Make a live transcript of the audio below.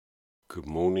Good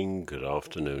morning, good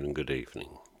afternoon and good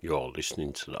evening. You are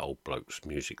listening to the Old Blokes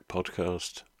Music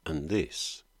Podcast, and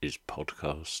this is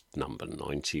podcast number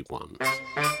 91.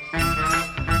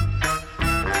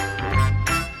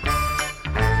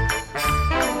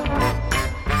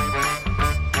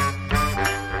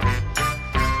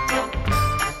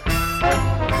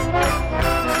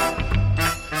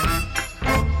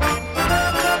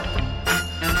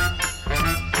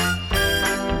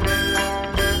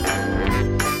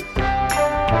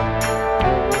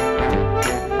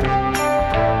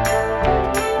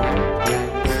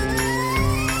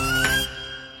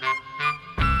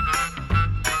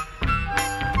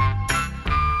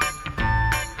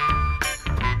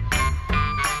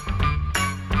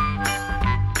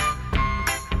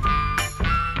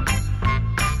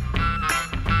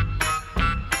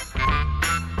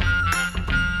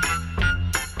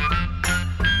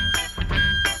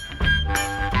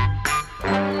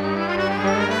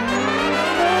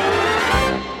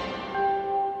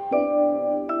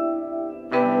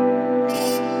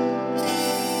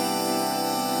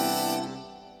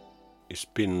 It's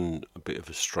been a bit of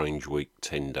a strange week,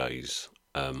 10 days.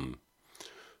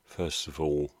 First of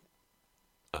all,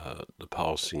 the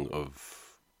passing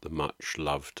of the much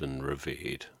loved and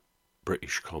revered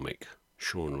British comic,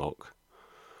 Sean Locke.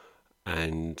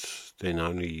 And then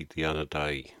only the other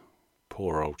day,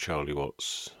 poor old Charlie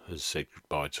Watts has said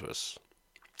goodbye to us.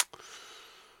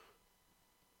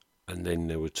 And then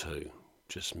there were two,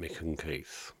 just Mick and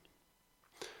Keith.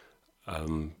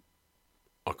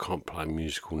 I can't play a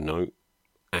musical note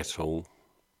at all,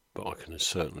 but I can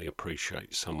certainly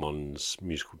appreciate someone's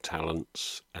musical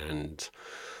talents, and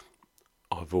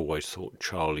I've always thought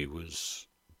Charlie was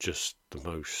just the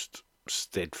most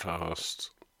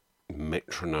steadfast,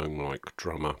 metronome-like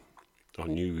drummer. I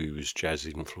knew he was jazz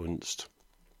influenced.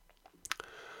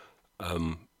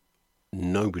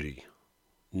 Nobody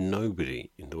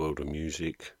in the world of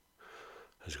music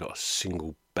has got a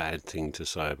single bad thing to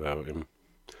say about him.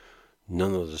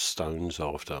 None of the Stones,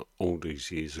 after all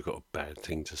these years, have got a bad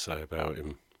thing to say about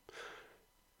him.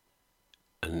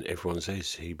 And everyone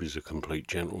says he was a complete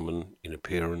gentleman in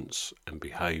appearance and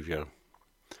behaviour.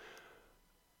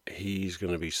 He's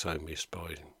going to be so missed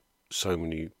by so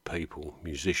many people,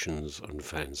 musicians and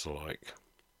fans alike.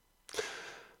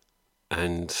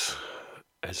 And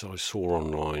as I saw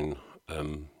online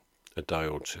a day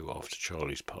or two after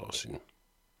Charlie's passing,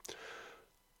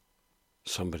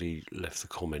 somebody left the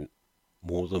comment,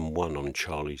 "More than one on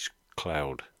Charlie's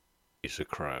cloud is a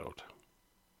crowd."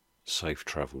 Safe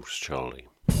travels, Charlie.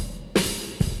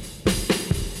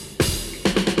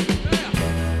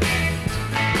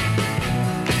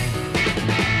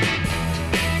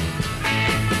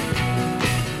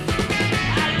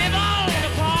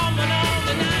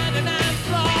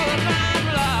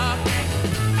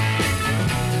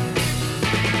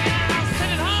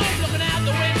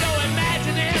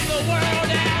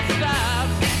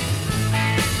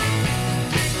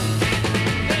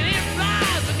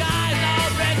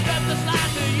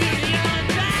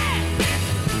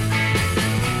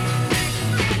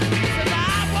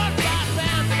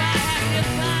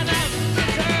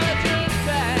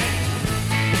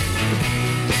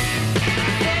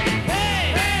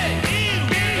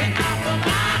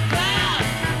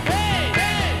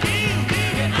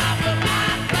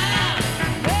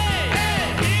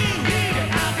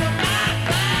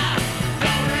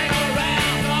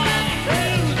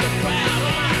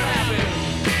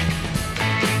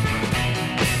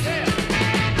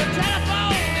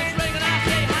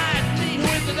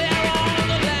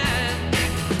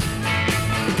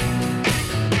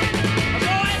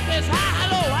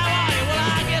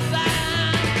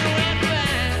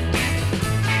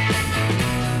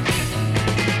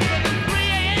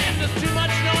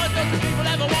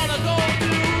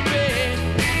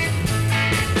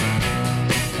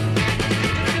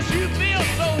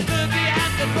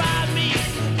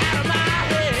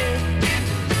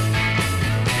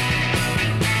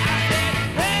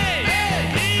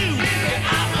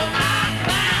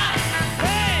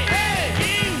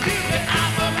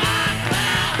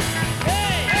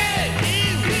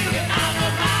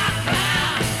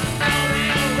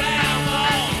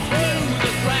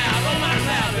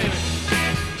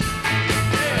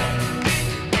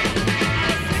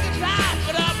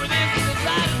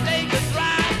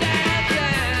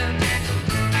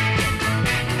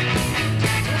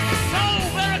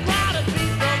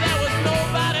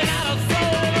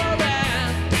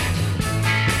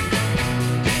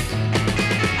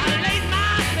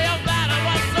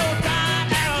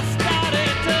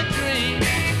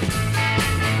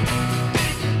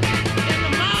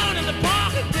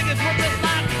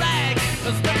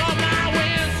 Stuck on my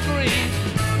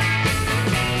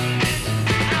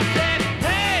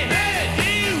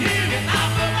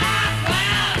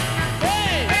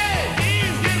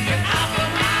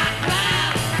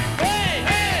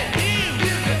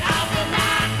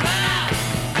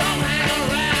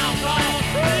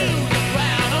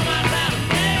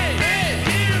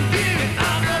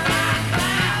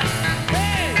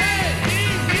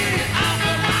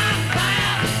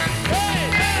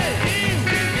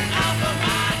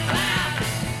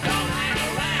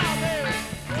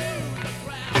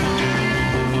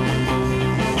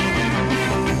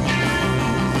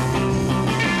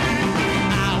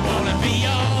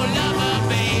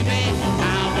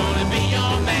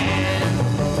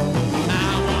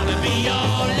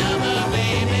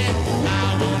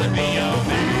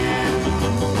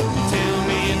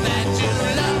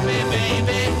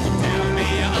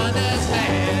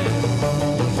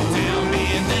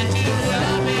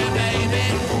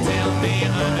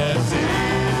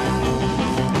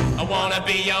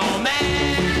be your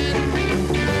man.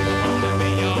 I wanna be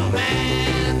your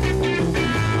man.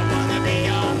 I wanna be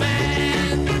your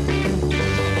man. I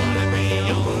wanna be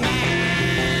your man.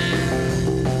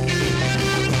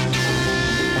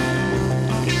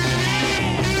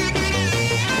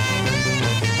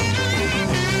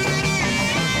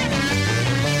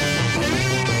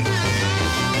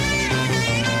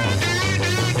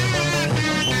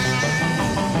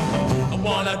 I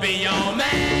wanna be your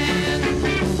man.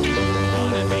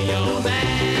 Wanna be your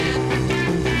man.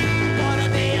 Wanna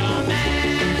be your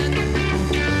man.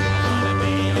 Wanna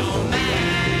be your man.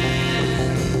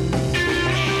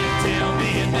 Tell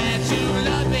me that you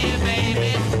love me,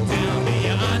 baby. Tell me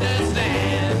you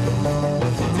understand.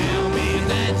 Tell me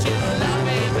that you love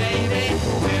me, baby.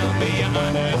 Tell me you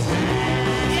understand.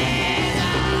 Yes,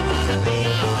 I wanna be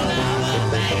your lover,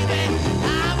 baby.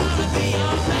 I wanna be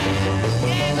your man.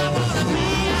 Yes, I wanna be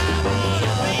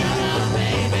your love,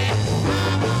 baby. I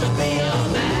wanna be your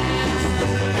man.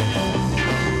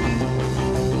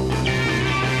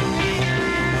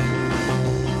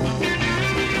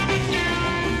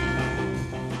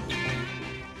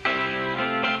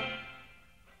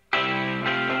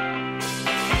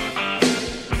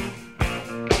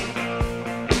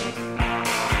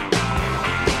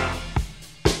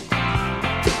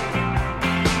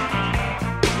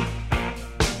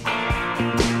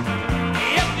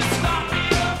 If you stop me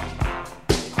up, I'll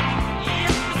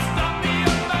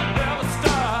never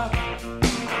stop.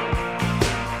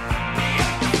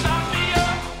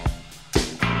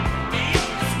 If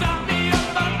you stop me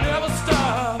up, I'll never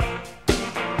stop.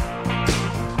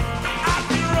 I've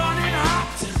been running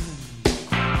hot.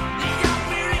 I've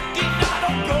been leaking, I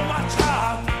don't go much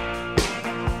hot.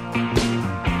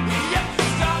 If you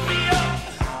stop me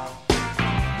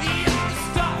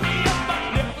up, I'll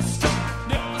never stop,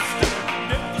 never stop,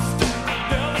 never stop,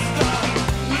 never stop.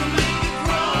 You make a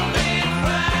grown man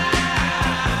cry.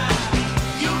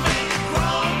 You make a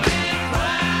grown man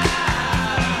cry.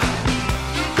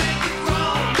 You make a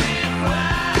grown man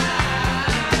cry.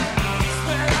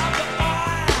 Spit out the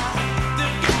oil, the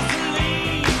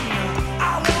gasoline.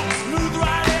 I want a smooth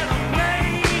ride and a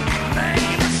main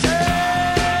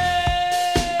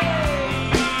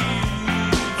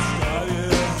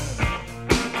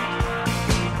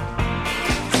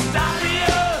Stop me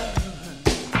up.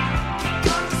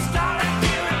 Stop it,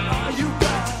 give it all you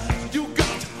got. You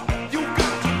got.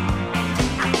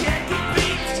 I can't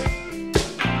compete.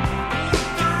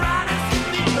 The riders in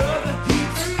the other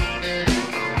heat.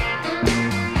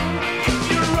 If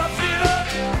you rough it up,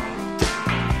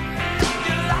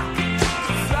 you lock it up,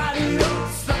 slide it up,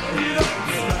 slide it up,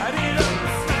 slide it up,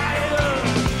 slide it up.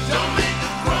 Don't make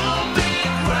a grown man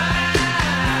cry.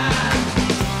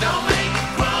 Don't make a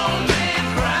grown man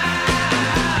cry.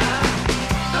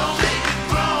 Don't make a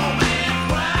grown man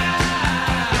cry.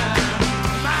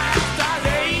 My eyes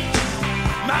dilate,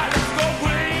 my lips go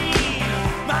green,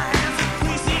 my hands are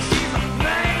greasy, she's a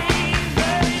main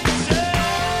baby.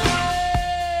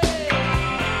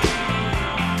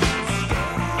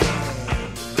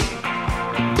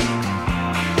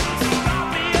 Stop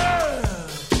me up.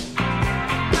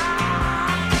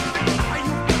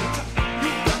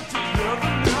 You got to love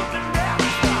and never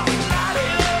stop. Light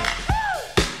it up.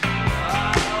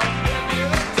 Baby,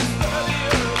 just light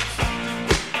it up.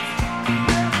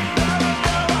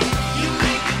 You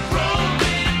make a grown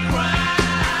man cry.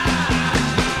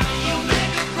 You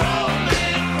make a grown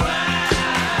man cry.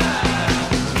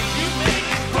 You make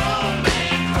a grown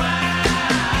man cry.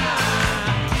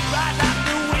 Ride like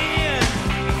the wind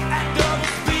at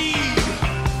double speed.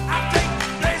 I take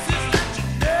places that you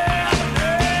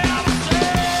never say.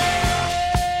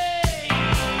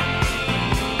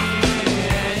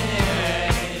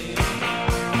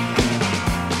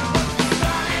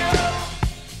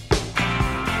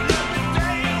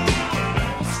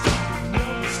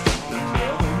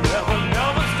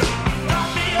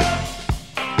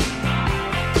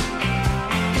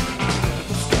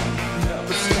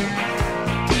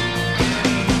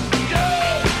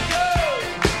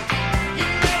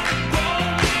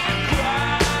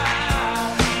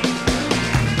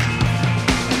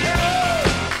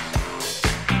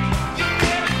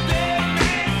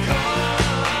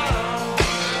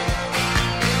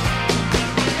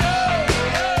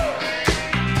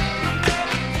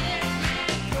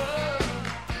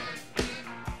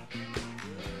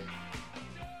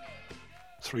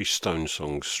 Three Stone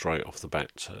songs straight off the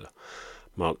bat to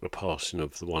mark the passing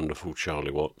of the wonderful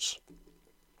Charlie Watts.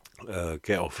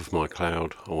 Get Off of My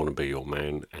Cloud, I Want to Be Your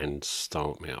Man, and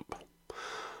Start Me Up.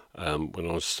 When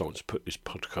I was starting to put this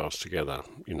podcast together,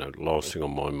 the last thing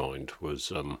on my mind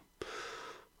was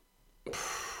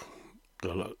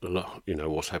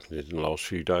what's happened in the last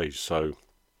few days. So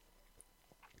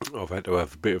I've had to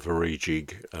have a bit of a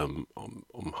rejig. I'm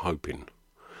hoping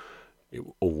it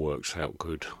all works out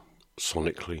good,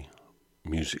 sonically,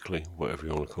 musically, whatever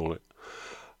you want to call it.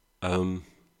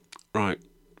 Right,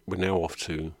 we're now off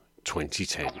to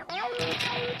 2010.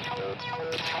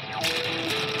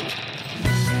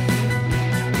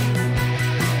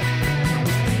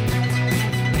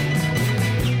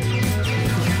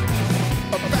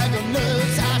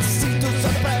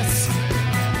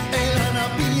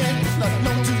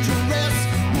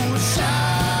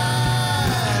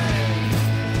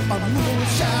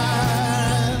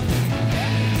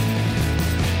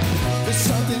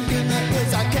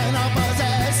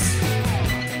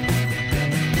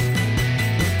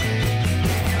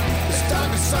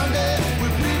 Sunday, we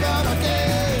breathe out again.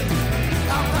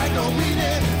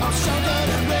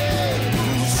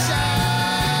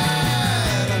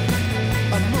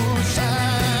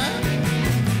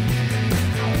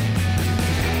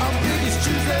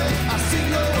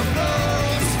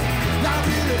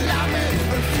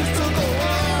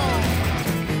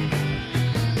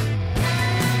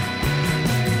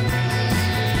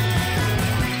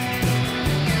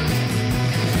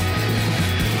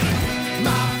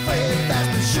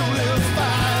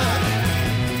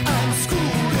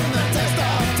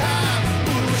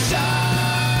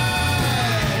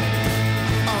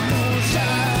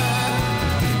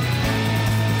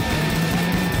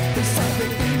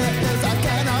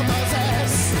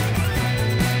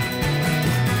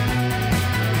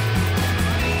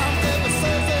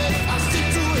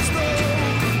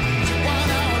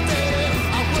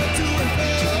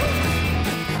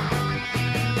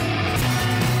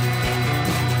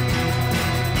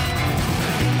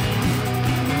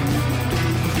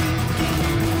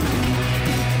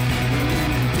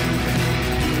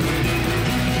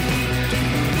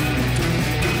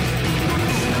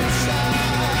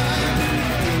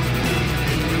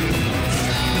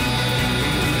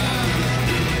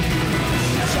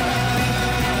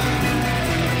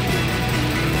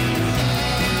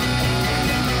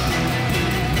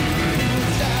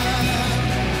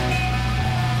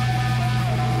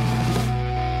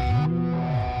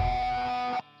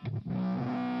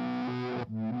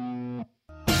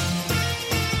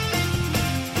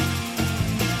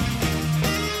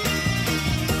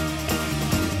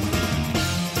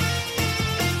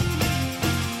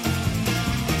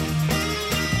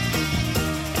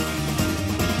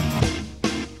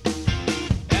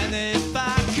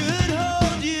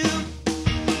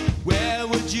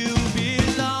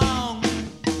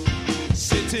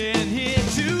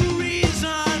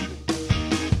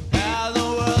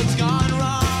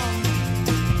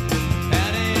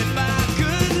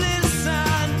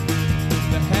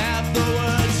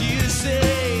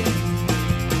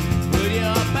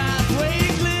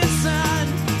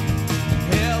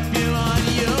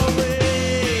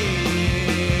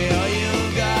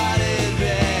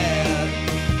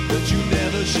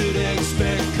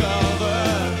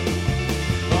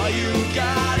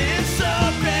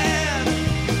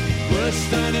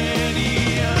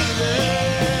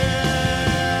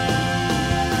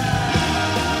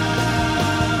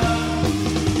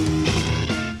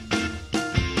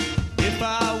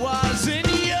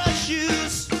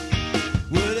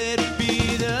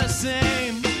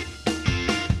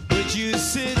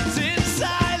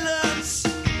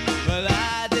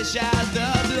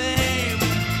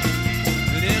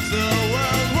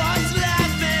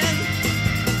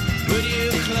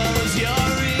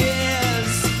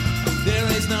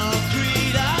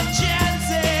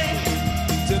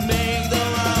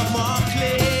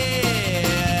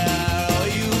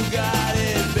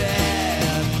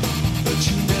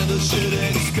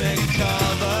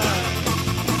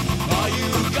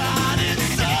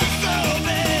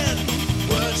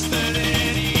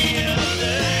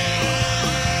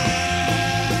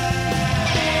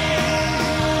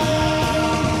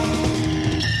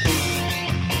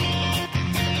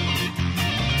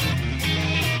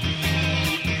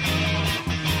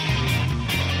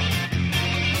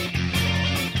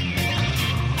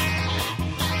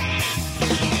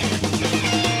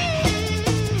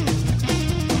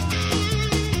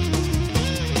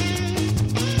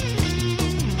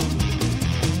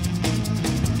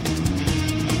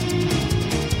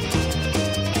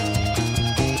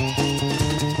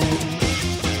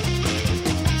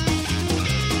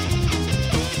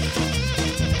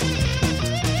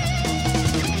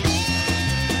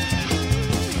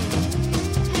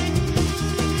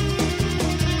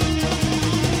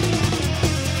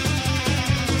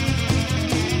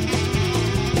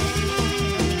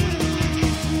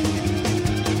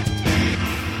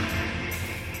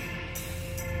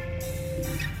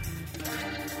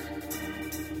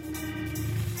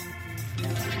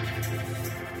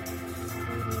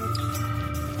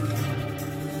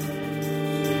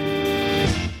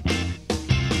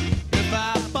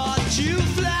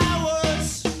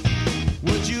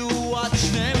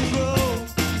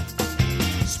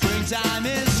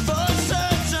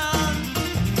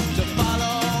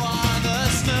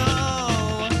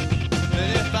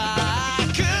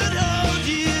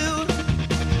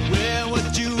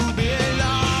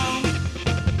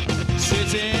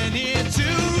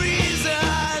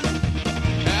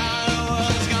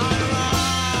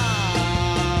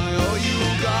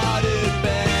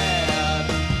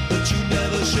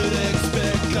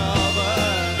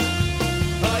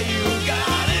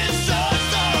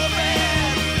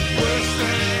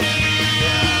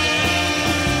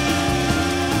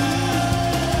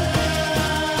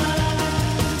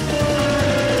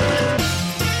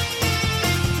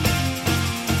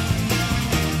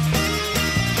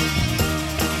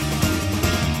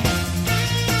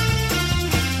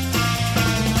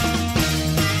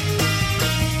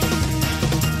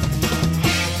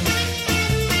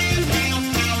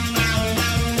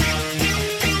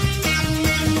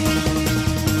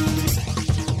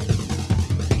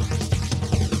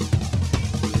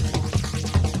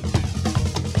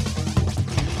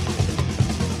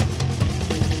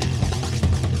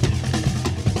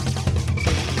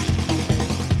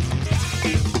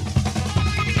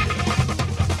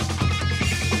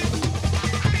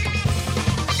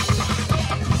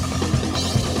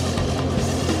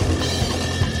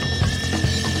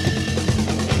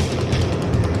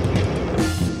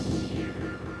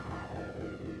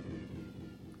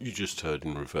 just heard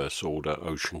in reverse order,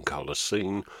 Ocean Colour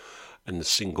Scene, and the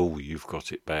single You've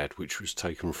Got It Bad, which was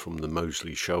taken from the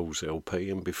Moseley Shoals LP,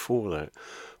 and before that,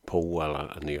 Paul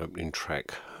Weller and the opening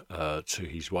track to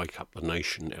his Wake Up the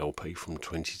Nation LP from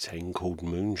 2010 called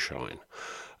Moonshine.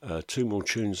 Two more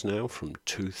tunes now from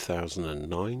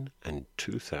 2009 and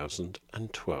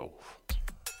 2012.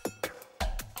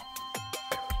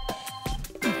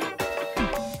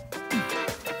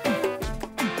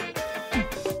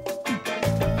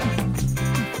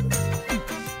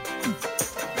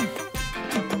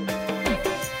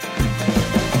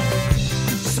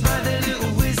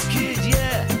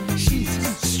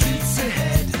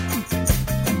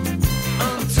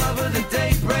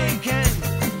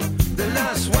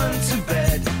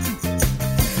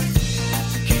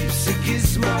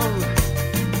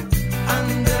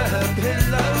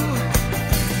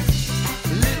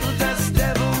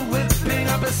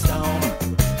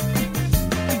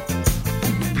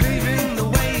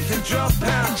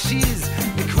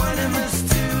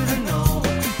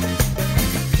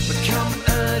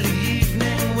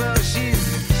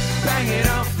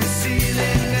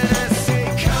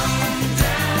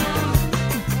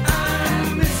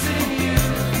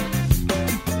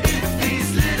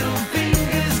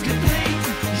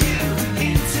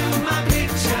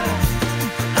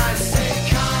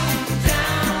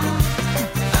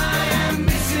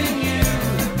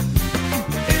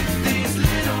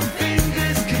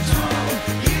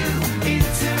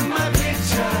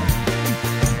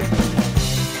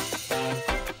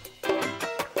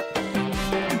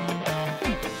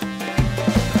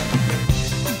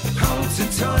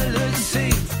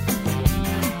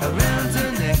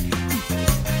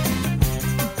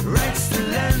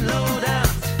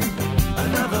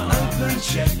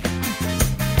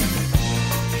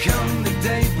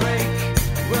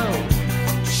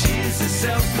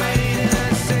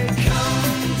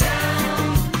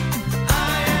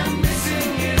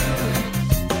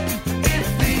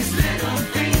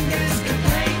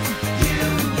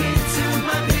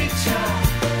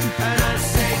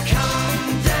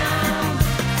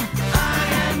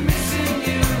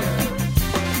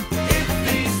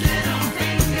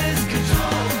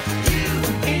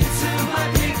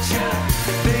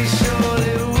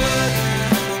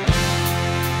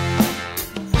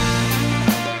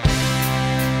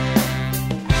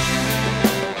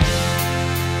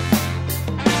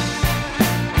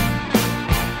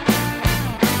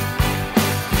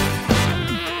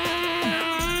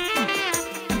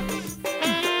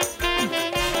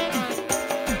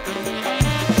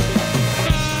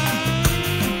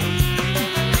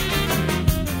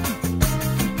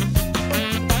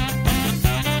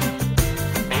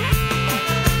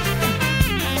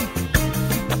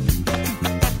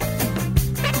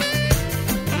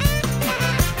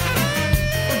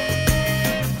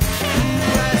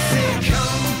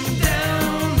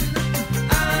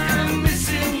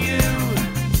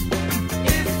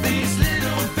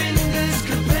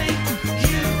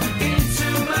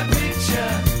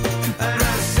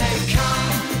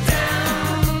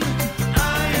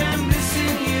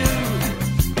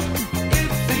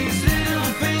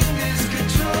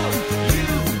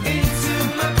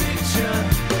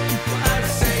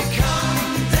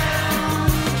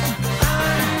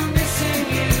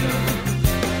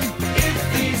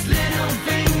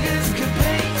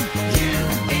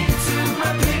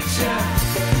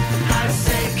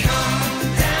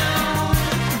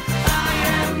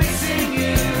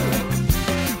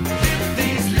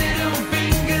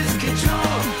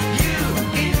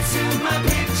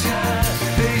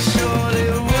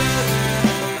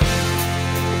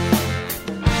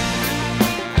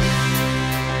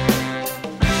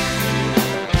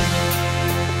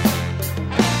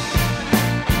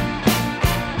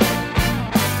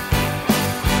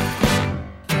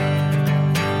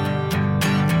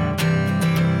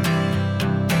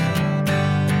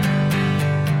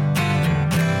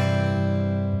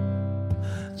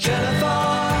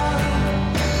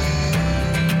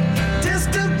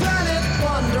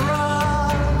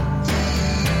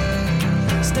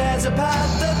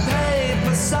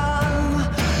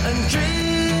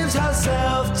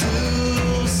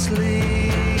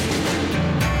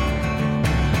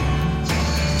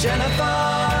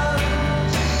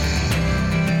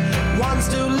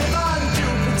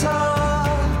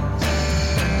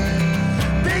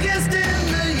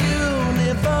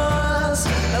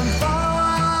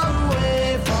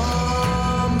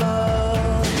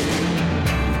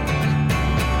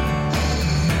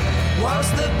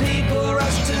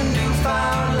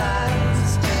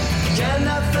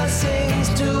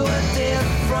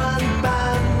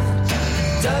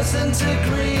 Doesn't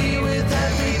agree with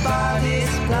everybody's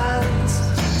plan.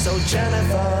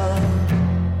 Jennifer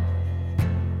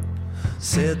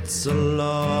sits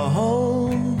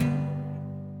alone.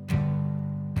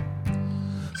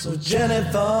 So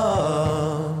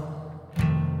Jennifer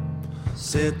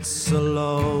sits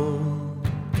alone.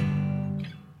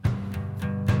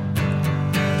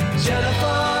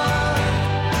 Jennifer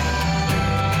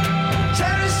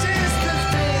cherishes the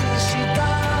things she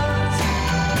does,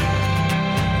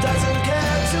 doesn't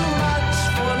care too much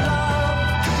for love,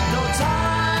 no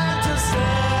time to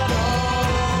settle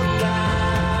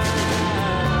down.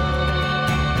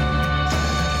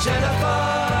 Jennifer,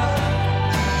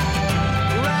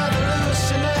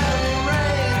 revolutionary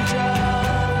ranger,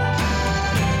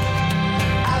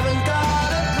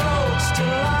 avant-garde approach to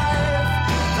life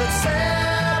that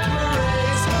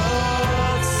separates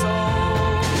her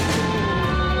soul.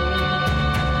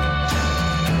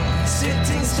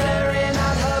 Sitting staring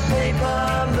at her paper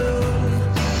moon,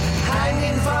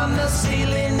 hanging from the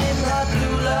ceiling in her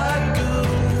blue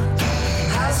lagoon,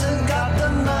 hasn't got the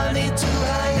money to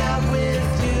hang out with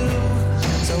you.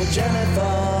 So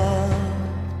Jennifer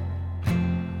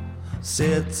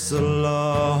sits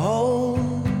alone.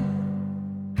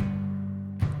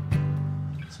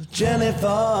 So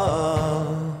Jennifer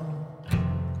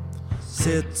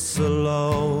sits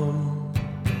alone.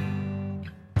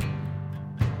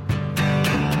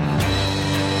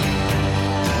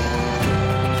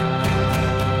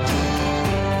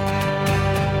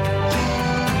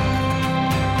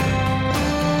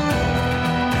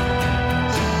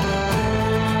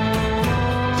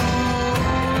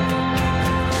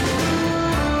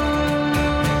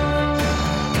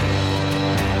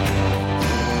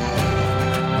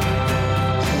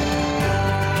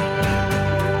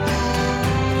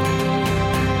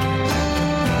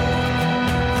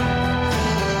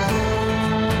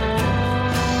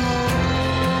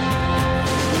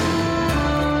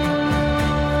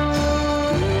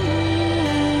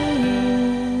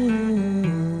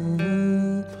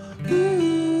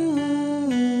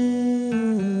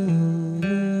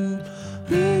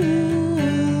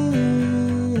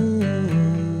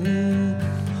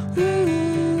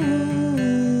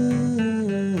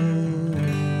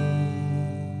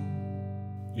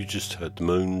 You just heard The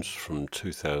Moons from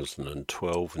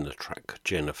 2012 in the track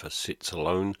Jennifer Sits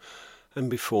Alone, and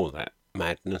before that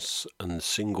Madness and the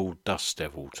single Dust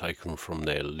Devil taken from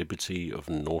their Liberty of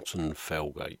Norton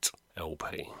Felgate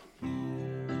LP.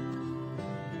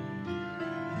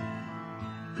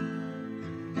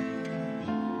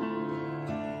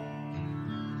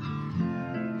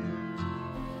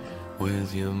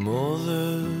 With your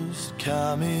mother's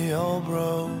cameo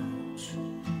brooch,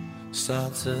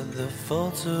 sat at the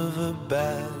foot of a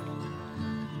bed,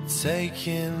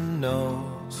 taking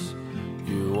notes.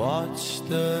 You watched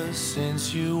her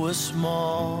since you were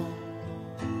small.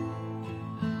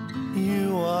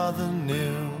 You are the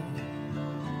new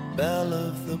belle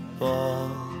of the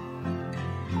ball.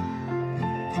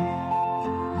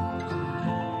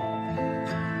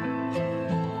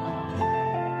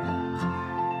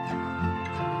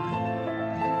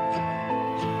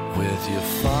 With your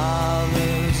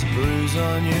father's bruise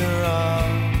on your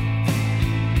arm,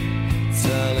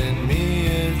 telling me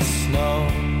it's no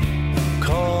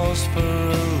cause for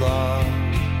alarm.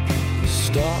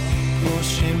 Stop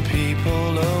pushing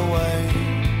people away.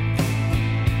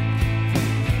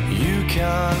 You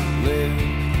can't live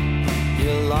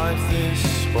your life this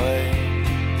way.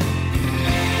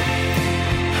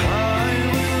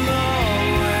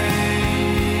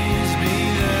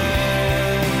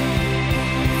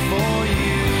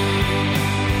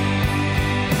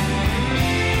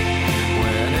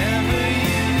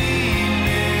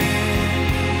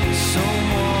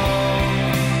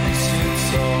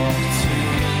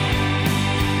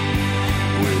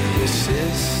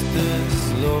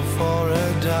 Sister's love for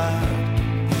her dad,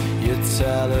 you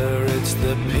tell her it's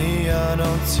the piano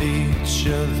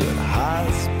teacher that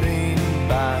has been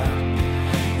bad.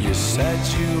 You said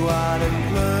you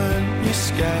hadn't learned your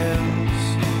scales.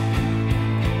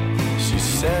 She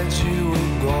said you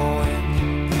were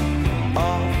going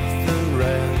off the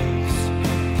rails.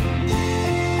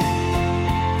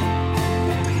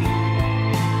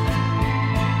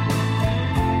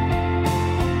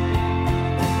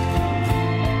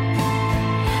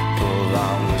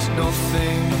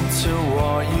 Nothing to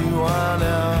what you are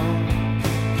now,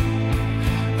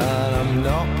 and I'm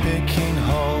not picking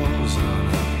holes, and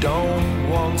I don't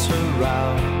want to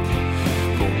row,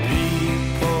 but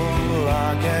people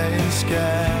are getting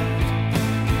scared.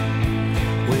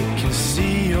 We can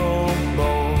see your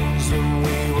bones, and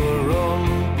we were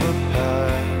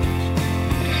unprepared.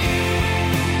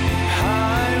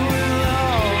 I will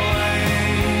always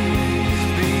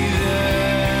be there.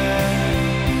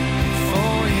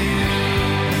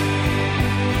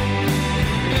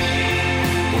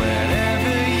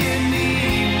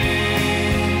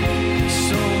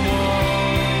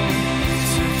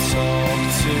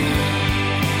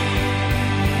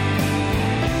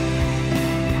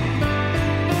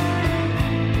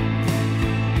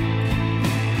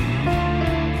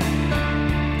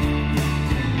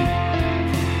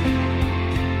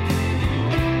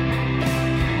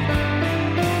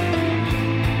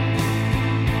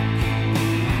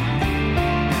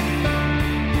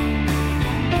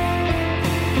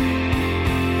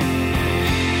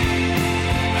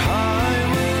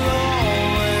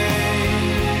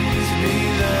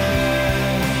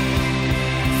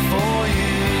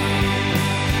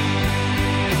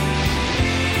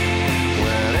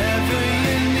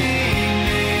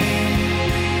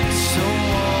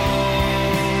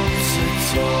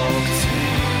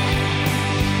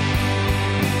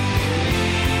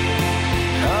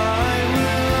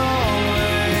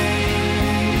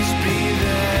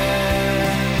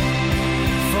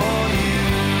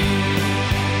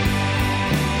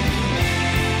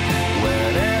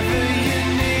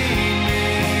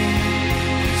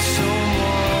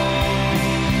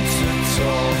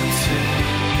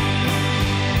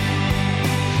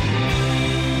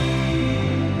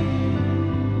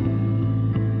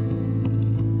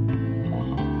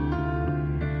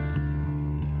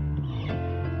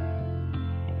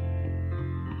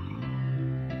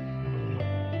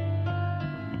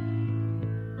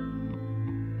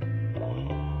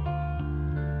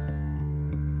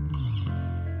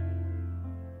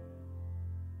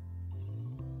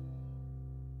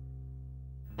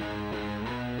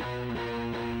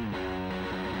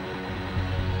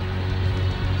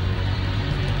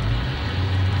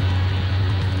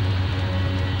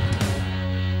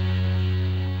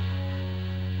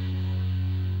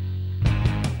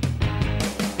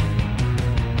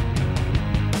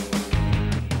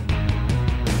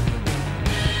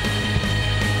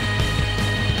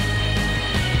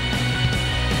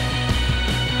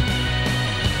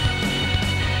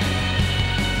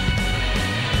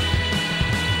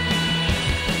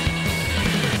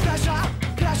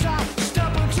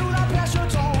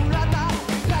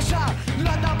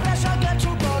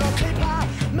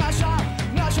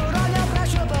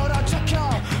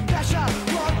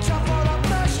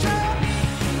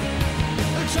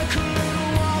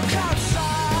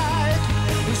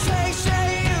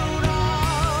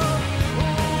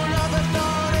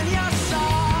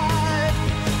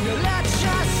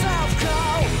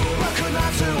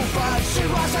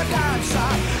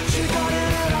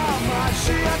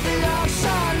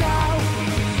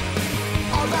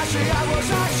 she I was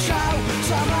a show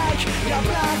to make your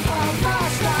blood pump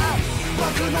faster.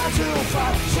 But not too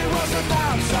far, she was a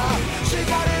dancer. She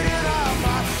got it in her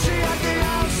mind, she had the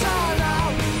answer now.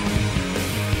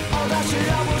 Oh, that she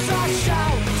I was a show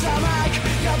to make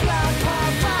your blood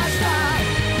pump faster.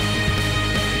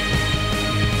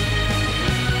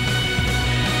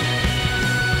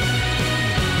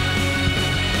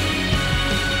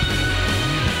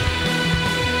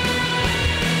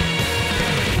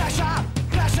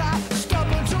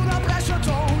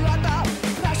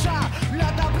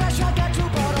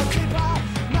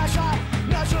 Pressure,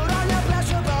 naturalnie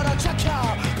pressure, but I check your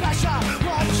pressure.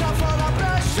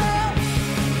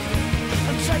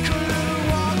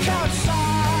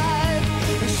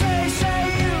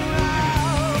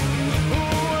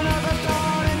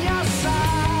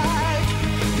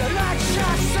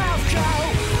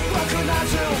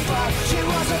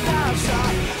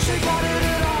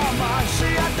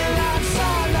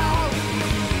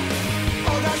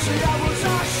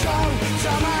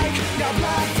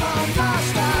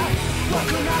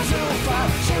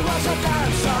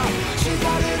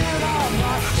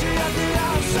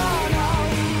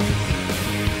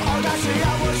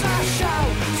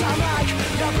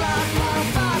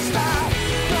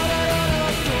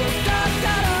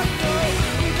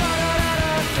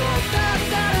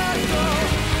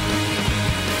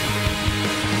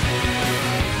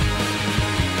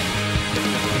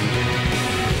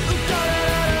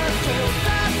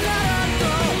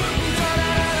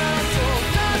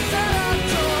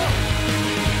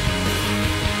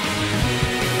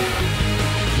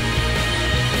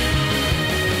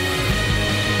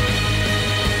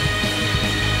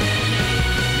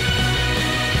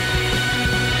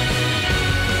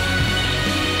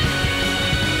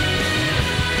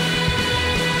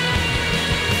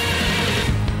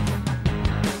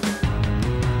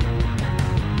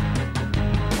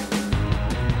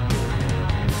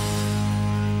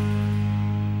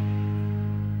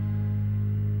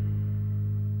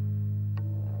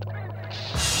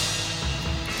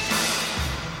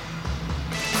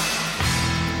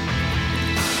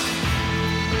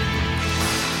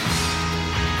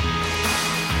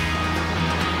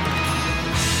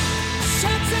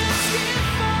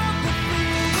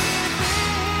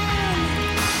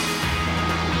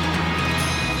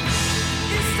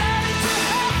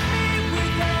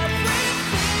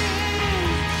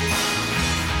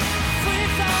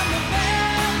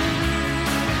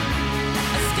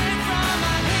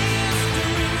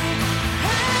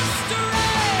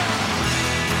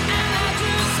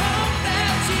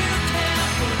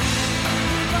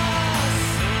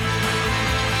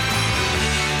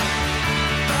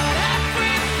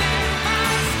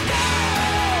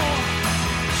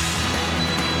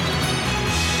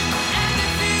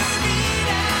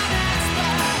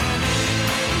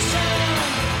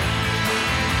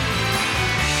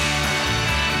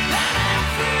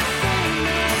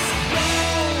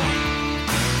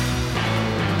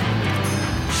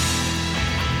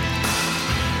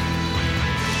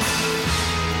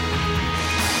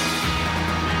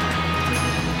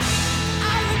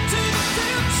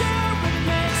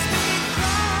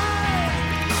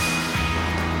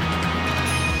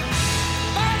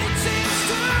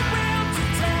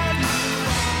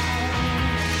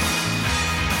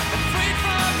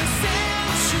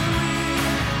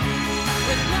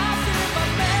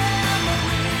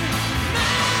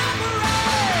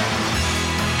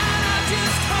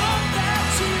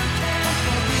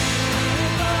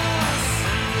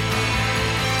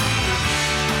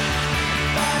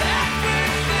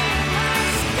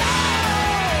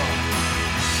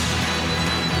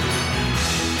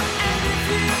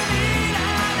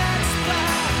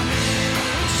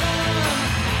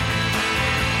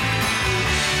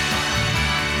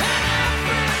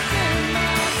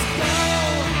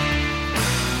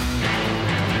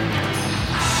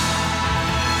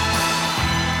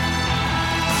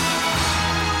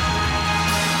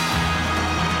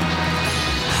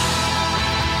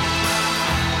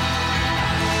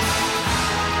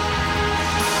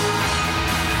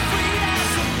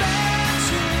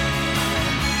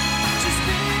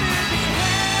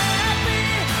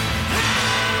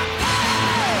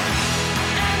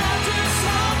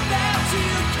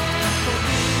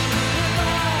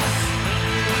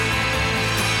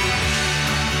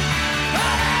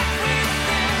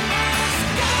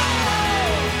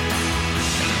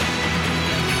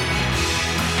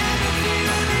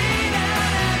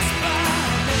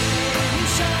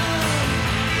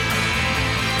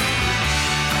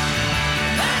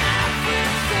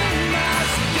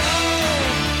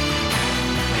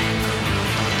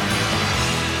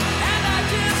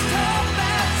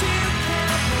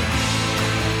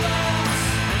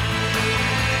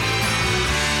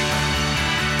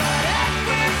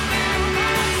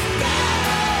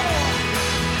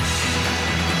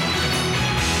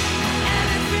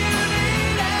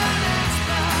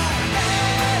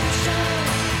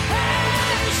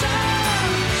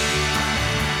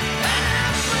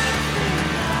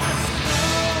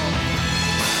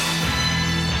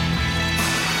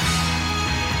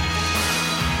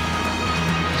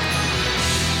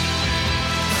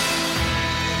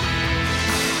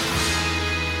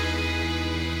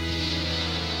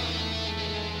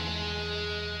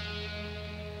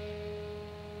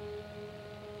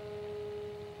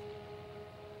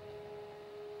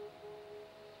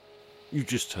 You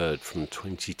just heard from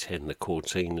 2010 the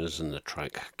Courteeners and the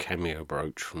track Cameo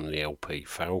Brooch from the LP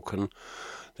Falcon.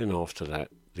 Then after that,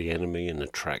 The Enemy and the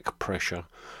track Pressure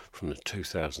from the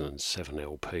 2007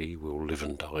 LP We'll Live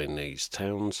and Die in These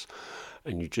Towns.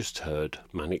 And you just heard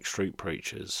Manic Street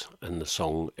Preachers and the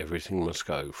song Everything Must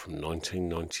Go from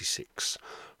 1996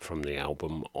 from the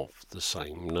album of the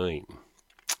same name.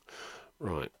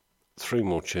 Right, 3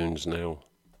 more tunes now,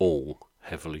 all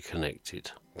heavily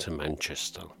connected to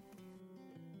Manchester.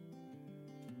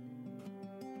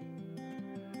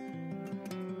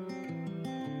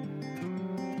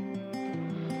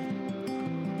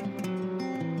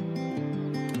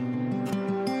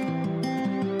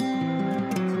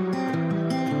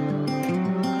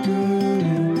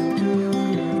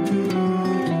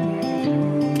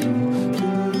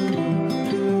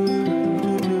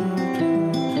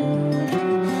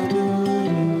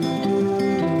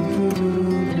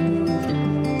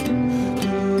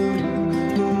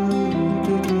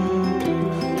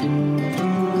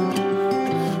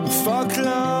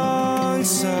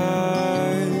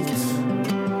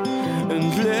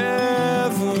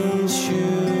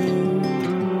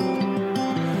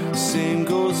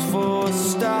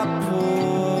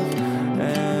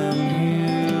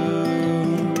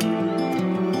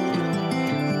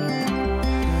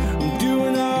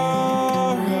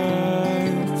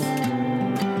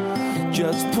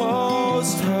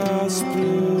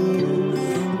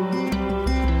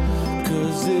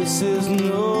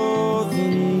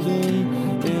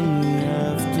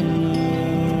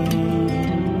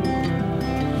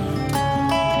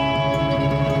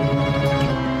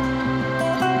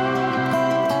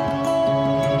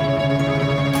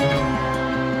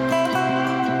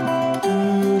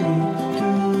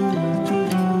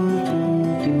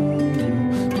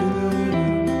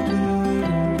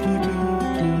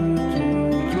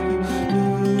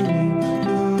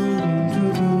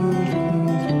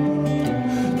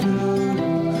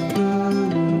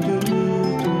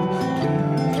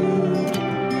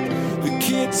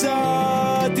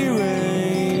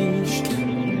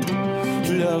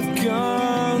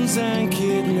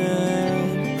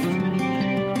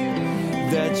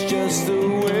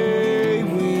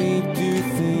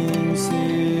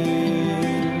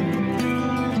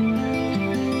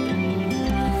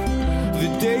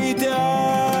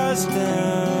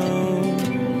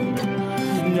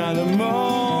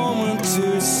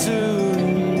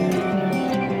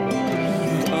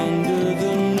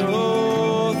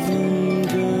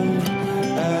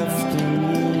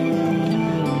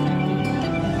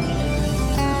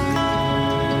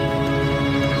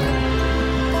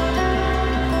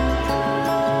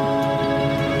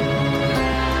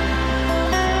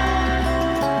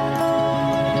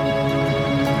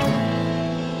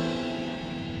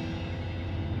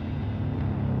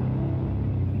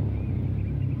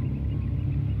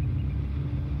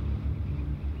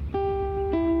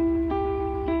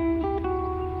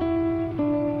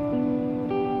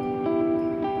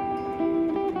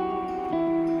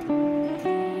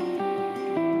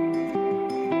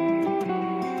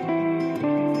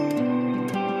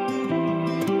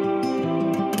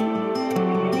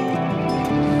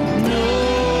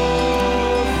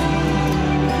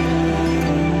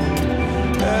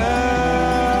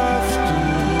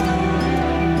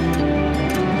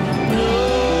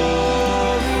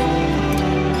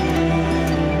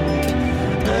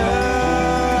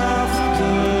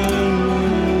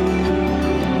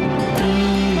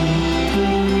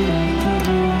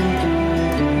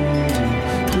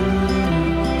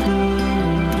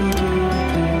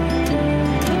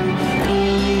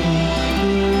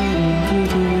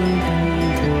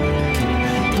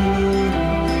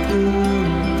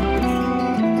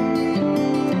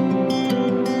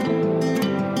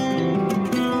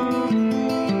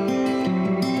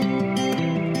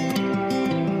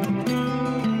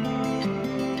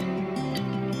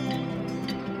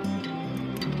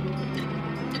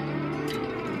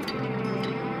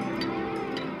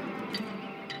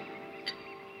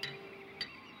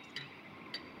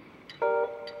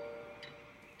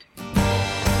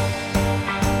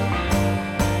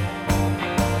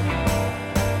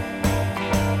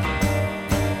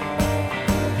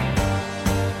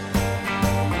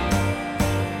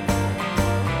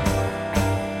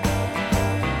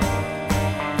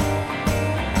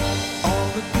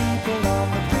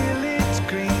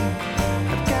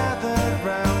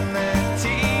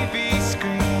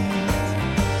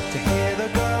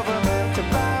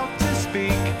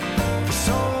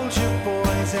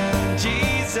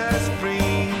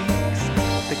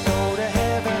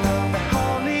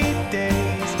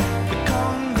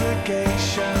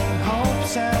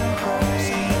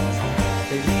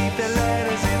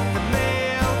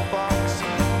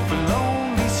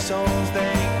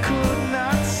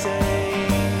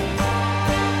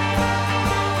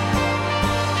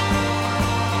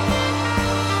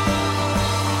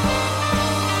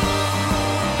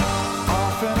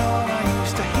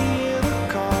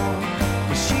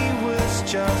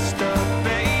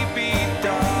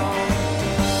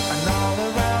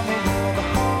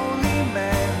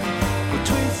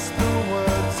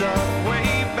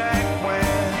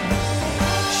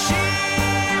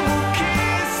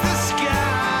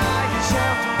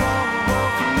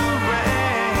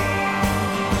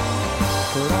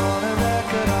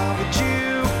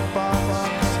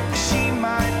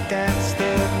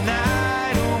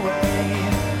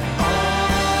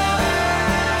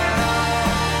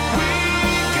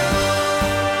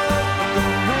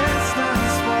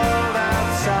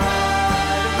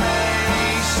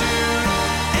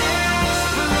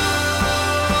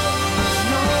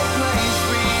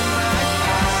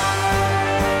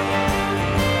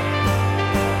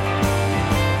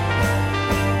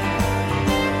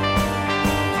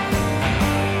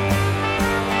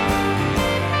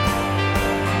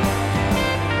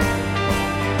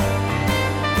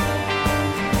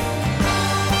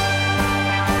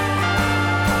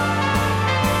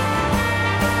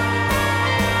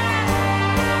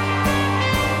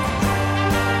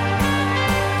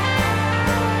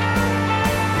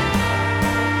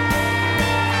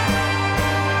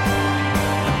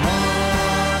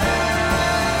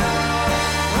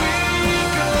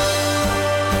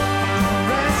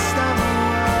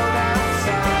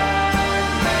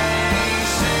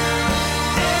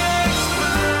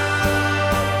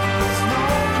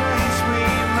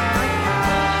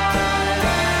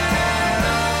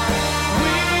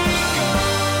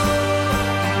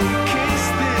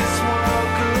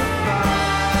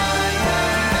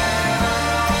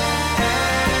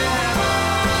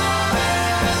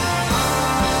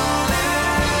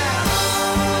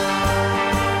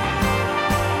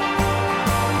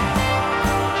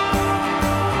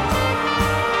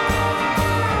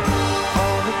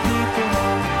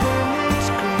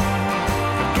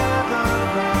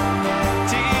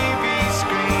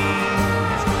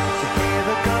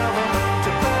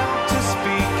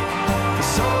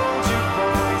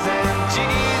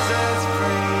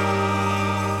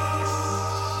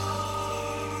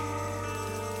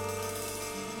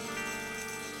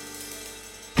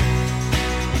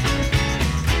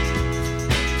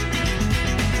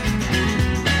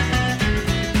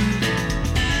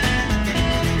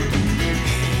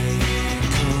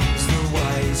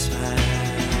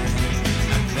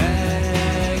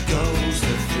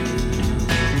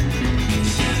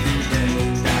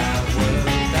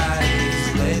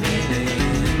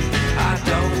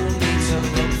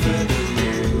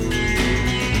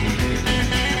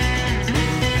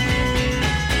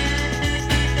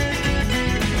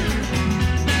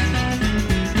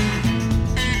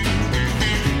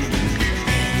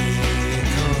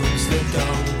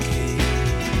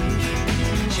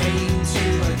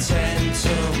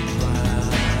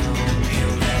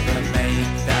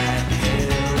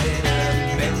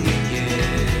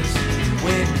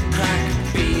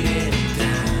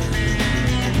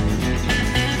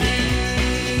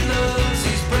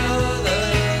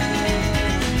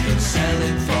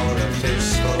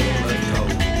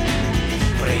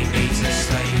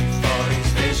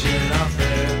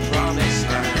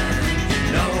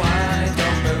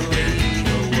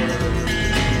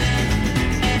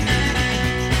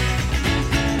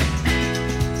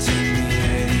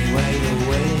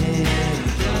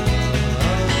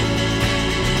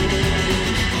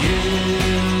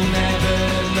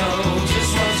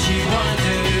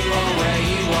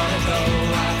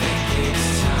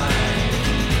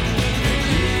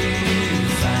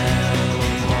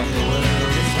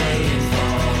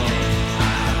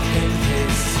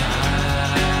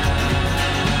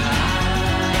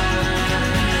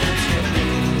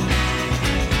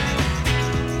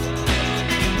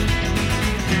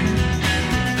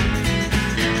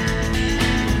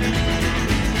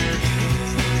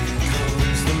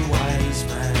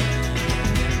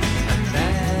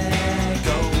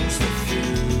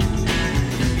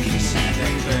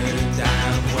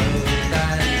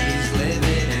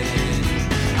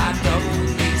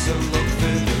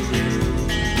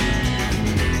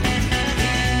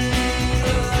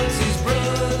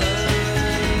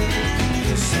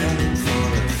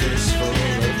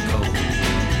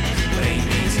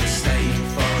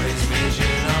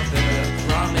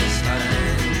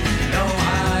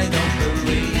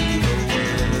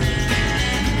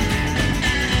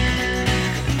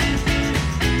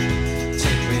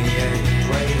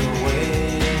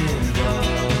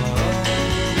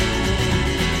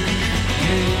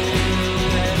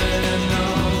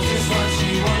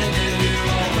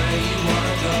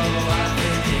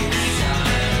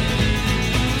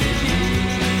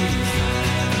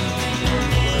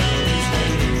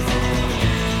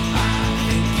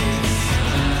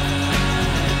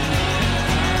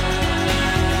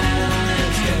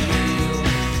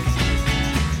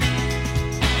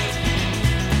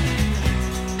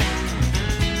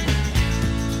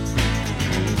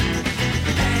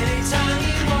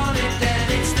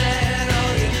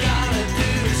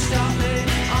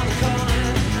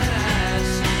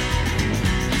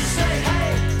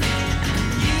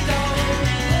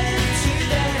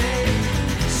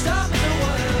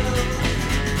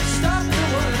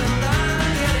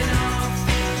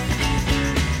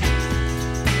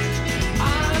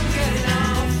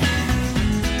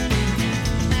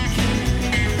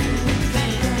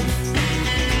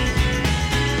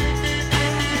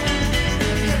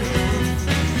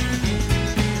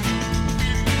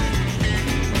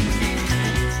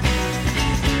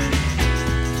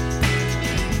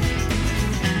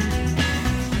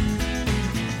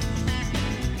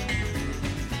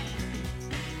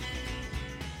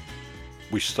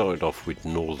 We started off with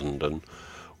Northern,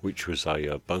 which was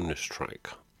a bonus track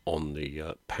on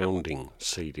the Pounding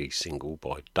CD single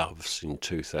by Doves in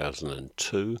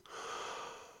 2002.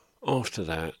 After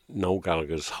that, Noel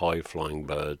Gallagher's High Flying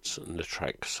Birds and the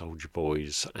track Soldier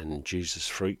Boys and Jesus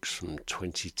Freaks from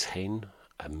 2010,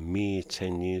 a mere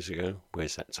 10 years ago.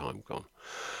 Where's that time gone?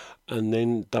 And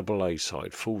then double A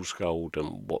side, Fool's Gold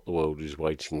and What the World is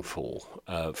Waiting For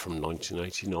from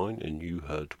 1989, and you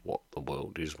heard What the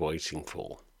World is Waiting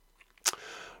For.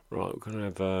 Right, we're going to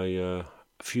have a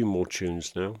few more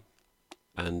tunes now,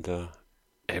 and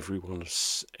every one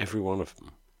of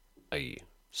them a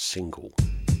single.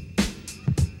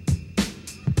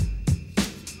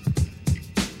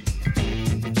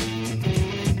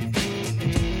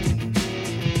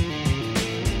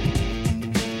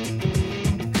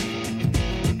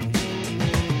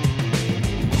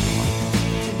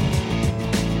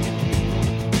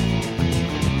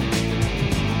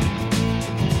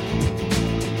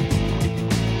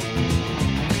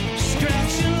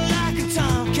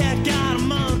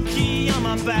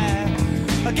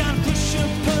 I gotta push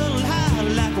and pull high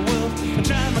like a wolf and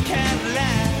drive my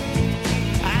Cadillac.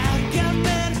 I got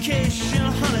medication,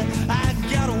 honey, I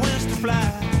got a wings to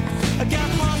fly. I got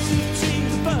hearts to take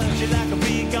the budget like a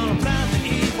bee gonna blind the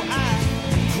evil eye.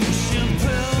 Push and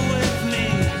pull with me,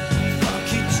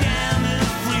 fuck you jamming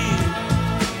free.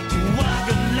 Walk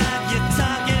it like you're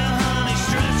talking, honey,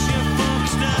 stretch your funk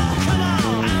stuff. Come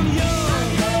on, I'm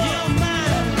yours, you're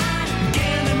mine.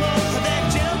 Give me more of that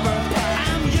jailbird pie.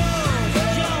 I'm yours,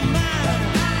 you're mine.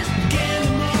 Give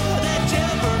me more of that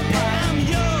jailbird pie. I'm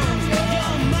yours,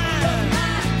 you're mine.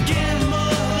 Give me more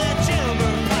of that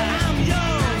jailbird pie. I'm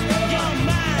yours, you're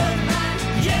mine.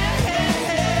 Yeah.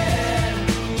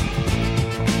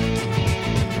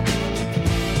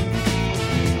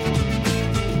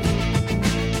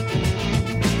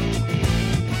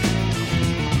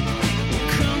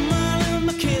 Come on in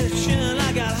my kitchen,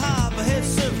 I got hot, my head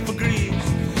surf for grease.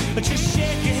 Just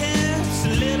shake your hips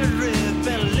and let it rip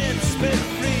and let it spit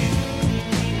free.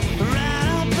 Ride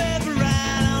on, baby,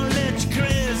 ride on, let your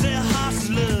crazy horses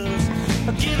loose.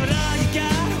 Give it all you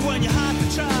got when you're hot to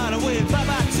try to wave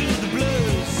bye-bye to the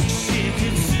blues. Shake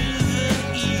it to the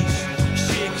east,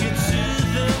 shake it to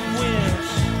the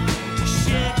west.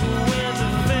 Shake it with the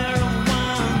very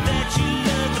one that you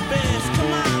love the best.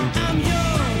 Come on, I'm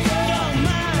yours, you're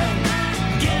mine.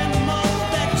 Give me more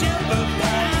of that jailbird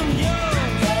pie. I'm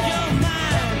yours, you're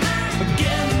mine.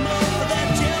 Give me more of that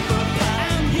jailbird pie.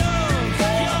 I'm yours,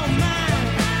 you're mine.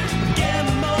 Give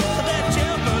me more of that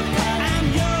jailbird pie. I'm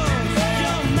yours,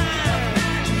 you're mine.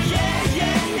 Yeah,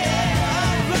 yeah,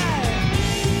 yeah, alright.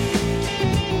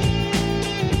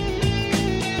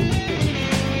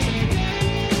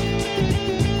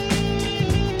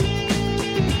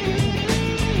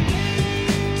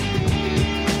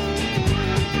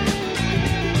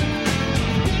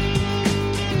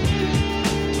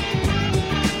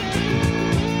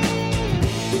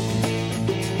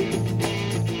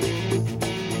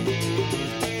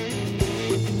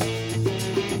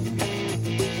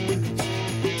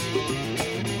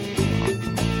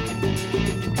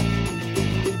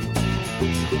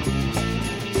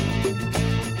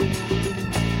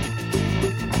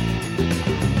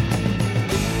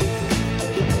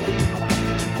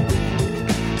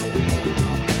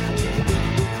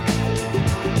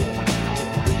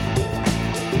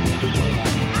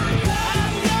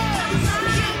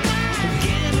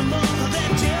 Give me more of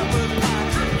that jailbird pie.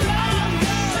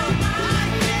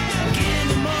 Give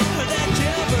me more of that jailbird pie. Give me more of that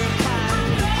jailbird pie.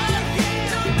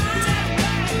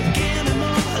 Give me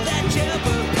more of that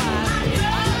jailbird pie.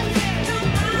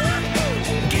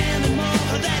 Give me more of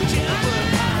that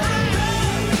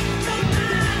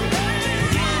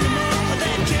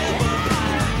jailbird pie.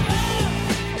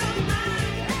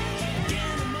 Give me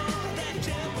more of that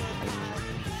jailbird pie.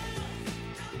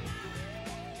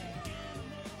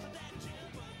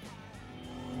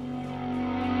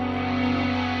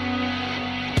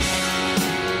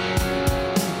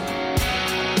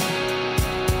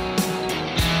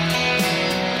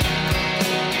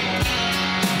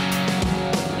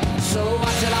 So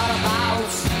what's it all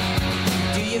about?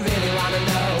 Do you really wanna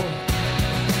know?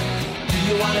 Do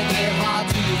you wanna get hard?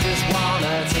 Do you just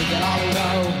wanna take it all and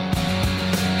go?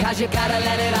 'Cause you gotta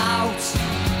let it out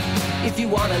if you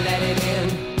wanna let it in.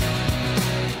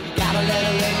 You gotta let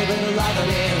a little bit of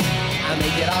loving in and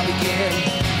make it all begin.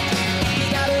 You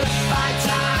gotta find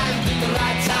time, pick the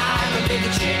right time and make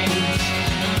a change.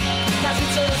 'Cause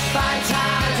it's a fine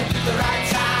time to pick the right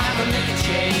time and make a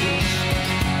change.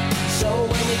 So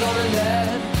when you're gonna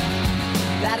learn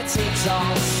that it takes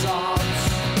all sorts,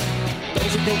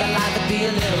 don't you think that life would be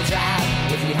a little dry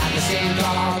if we had the same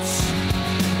thoughts.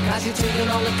 Cause you're taking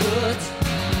all the good,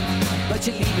 but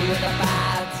you're leaving with the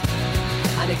bad.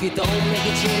 And if you don't make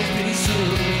a change pretty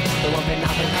soon, there won't be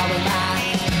nothing coming back.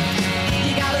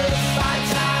 You gotta find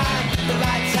time, the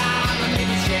right time to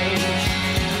make a change.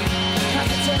 Cause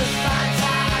it's a fine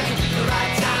time, the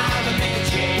right time to make a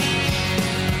change.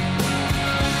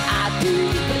 I do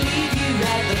believe you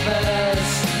read the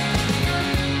verse.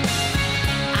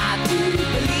 I do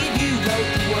believe you wrote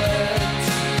the words.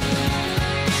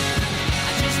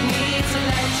 I just need to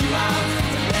let you out,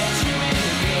 to let you in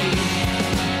the game.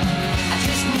 I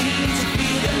just need to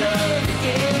feel the love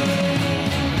again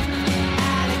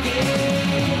and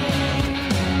again.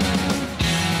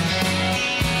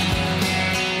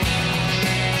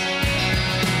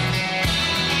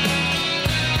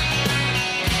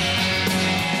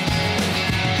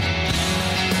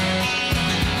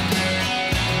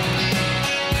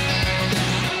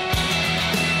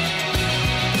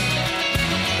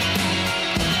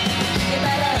 You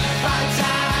better find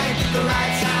time, the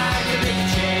right time to make a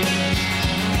change.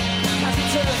 Cause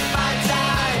it's a fine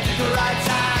time, the right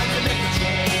time to make a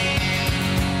change.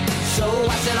 So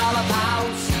what's it all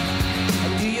about?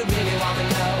 And do you really want to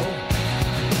know?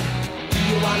 Do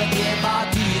you want to give or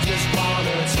do you just want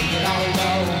to take it all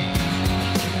low?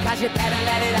 Cause you better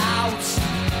let it out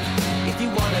if you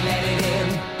want to let it in.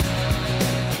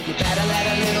 You better let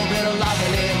a little bit of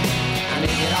loving in and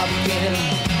make it all begin.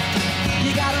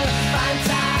 You gotta find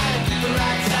time, the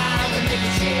right time to make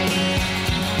a change.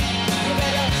 You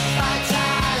better find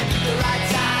time, the right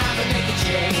time to make a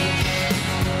change.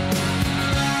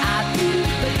 I do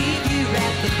believe you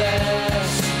read the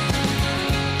verse.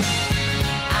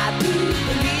 I do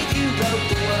believe you wrote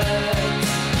the words.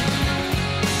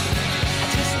 I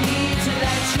just need to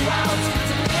let you out,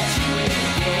 to let you in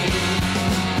again.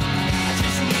 I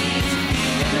just need to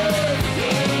feel your love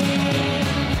again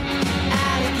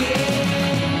and again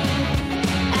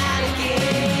and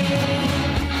again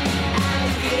and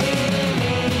again.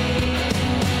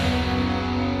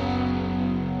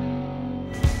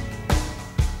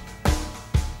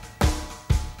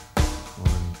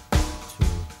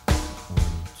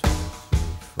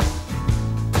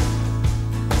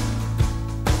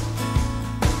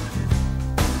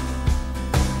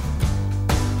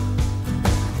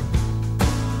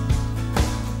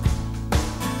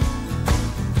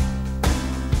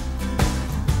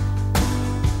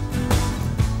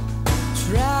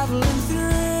 Traveling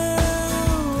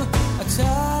through a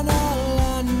tunnel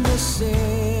under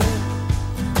sea.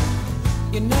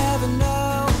 You never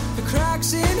know the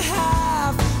cracks in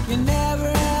half. You're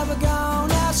never ever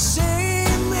gonna see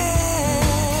me.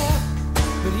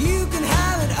 But you can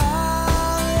have it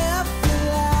all if you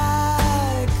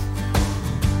like.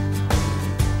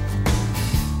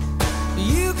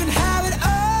 You can have it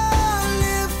all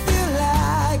if you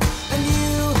like. And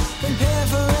you can pay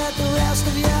for it the rest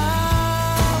of your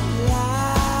life.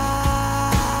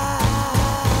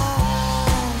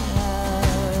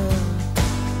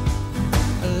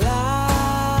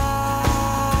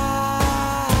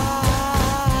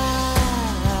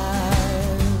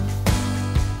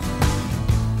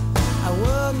 I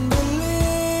wouldn't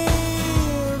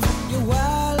believe your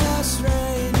wildest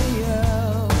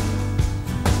radio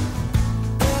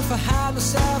if I had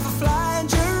myself a flying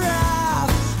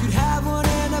giraffe. You'd have one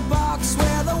in a box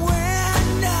with a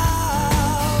window.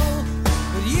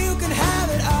 But you can have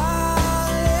it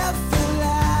all if you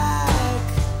like.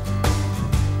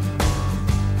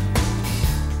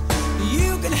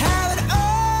 You can have it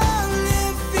all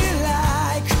if you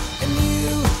like. And you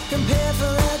can pay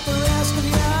for it the rest of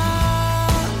your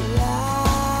life.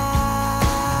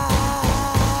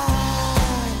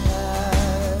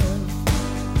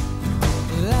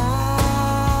 Life.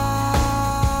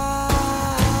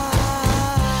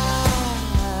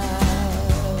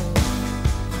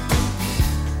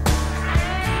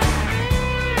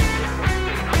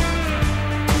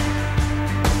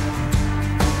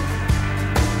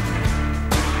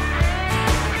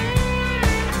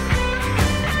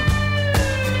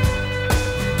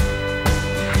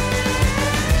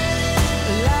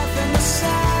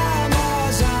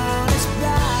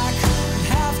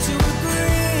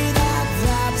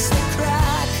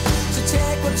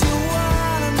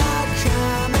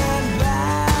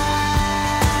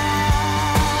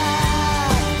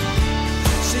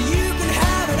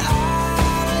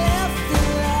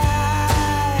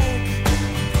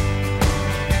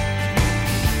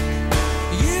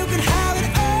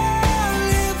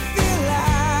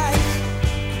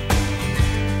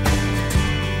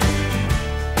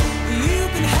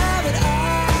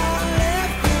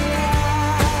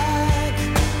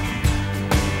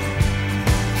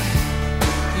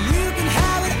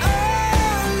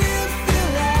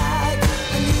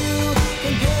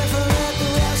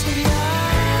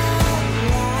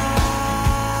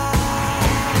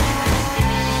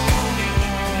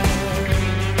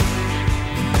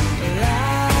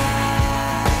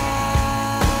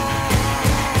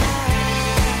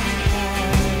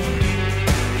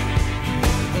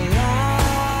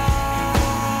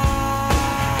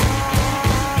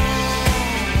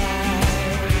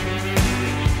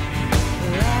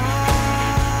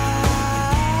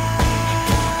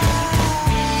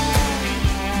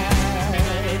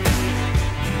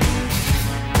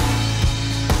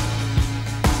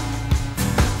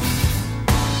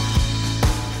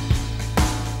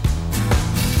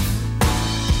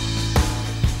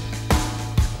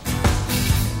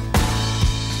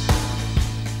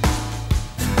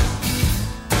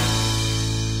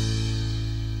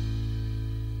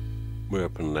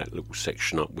 little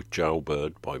section up with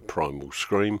Jailbird by Primal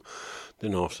Scream.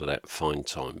 Then after that, Fine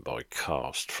Time by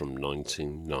Cast from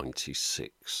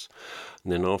 1996.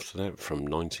 And then after that, from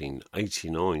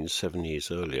 1989, 7 years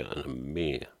earlier and a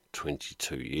mere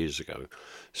 22 years ago,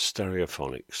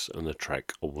 Stereophonics and the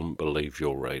track I Wouldn't Believe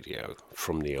Your Radio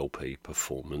from the LP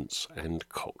Performance and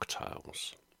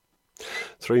Cocktails.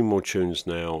 3 more tunes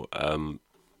now. I'll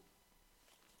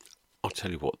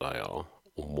tell you what they are,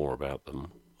 or more about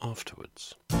them,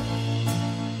 afterwards.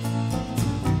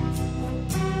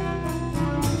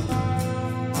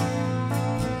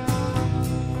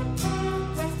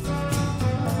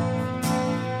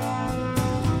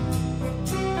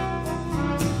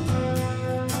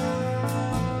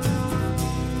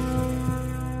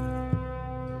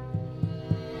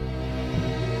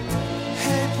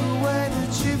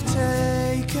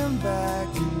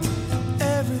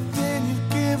 Everything you've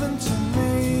given to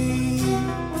me,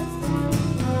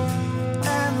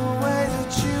 and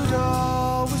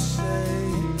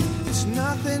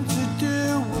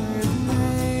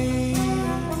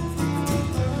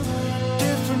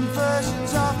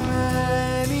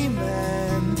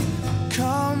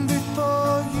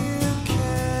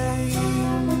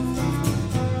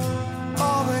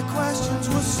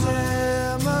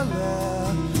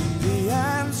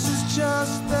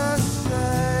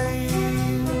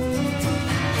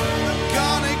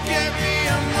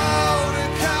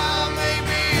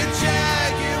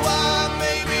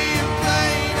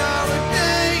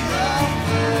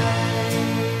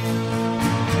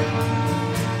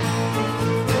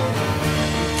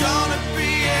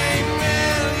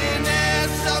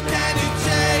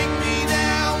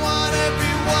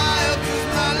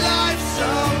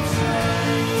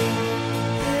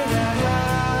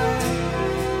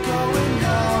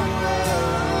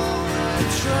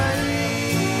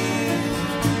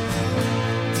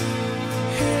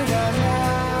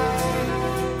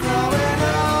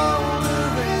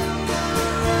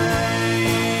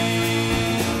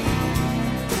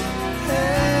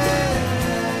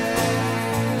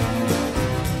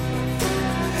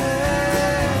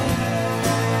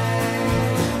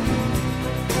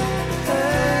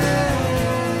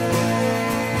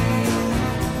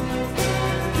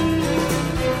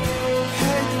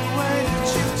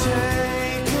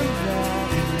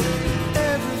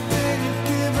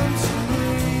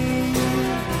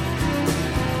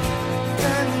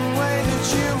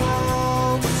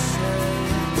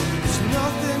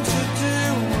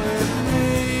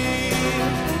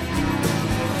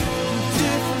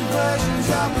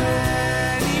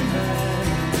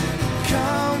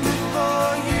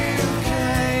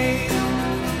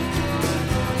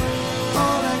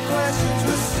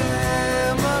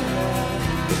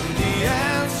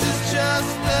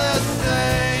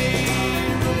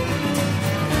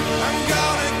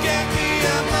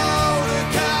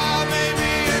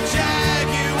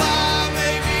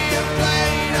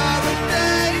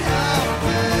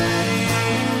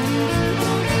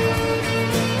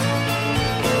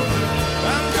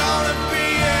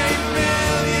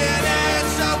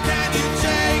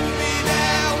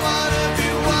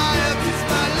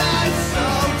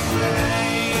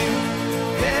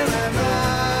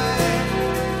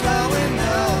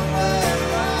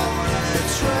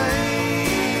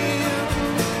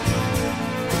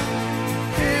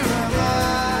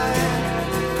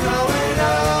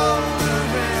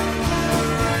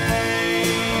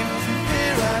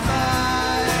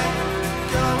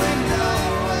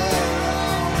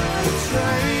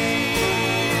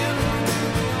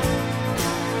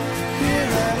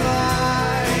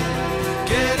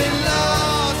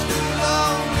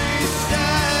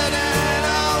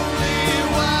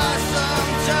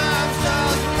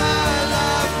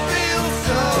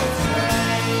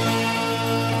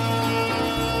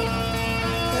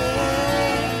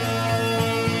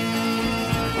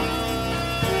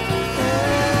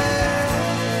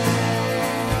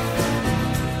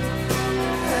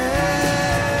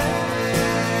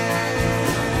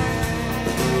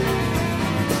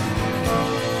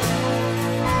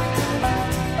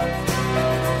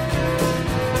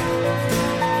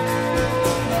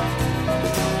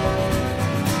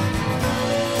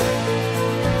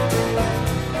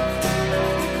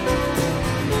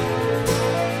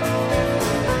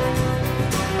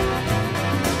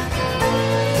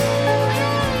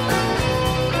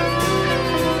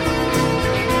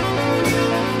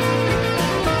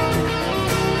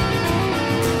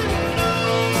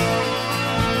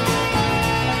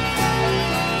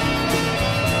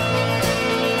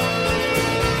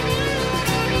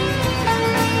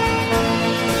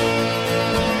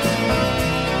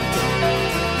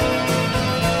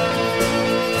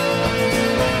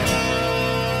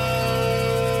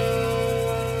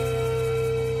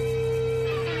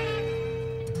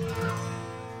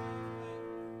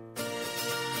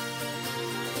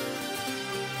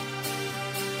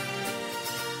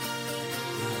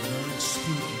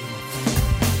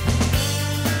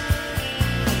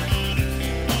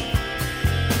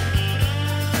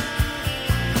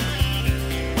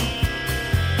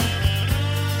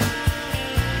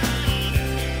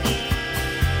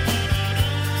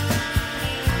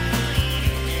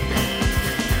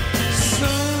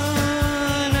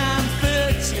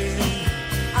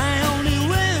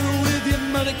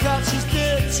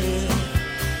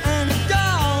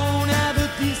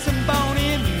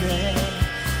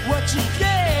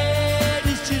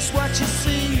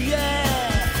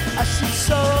said,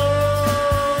 so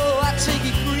I take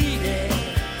it greedy,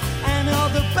 and all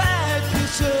the bad,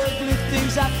 this ugly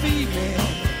things I feed me.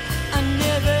 I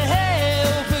never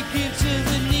help but give to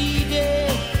the needy.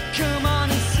 Come on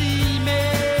and see me.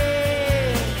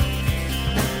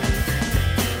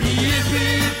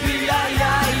 Yippee, yippee, ay,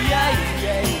 ay, ay,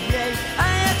 ay, ay. I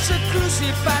had to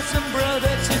crucify some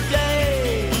brother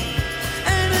today,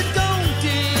 and I don't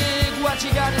dig what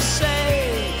you gotta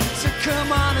say. So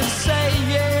come on and say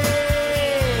yeah.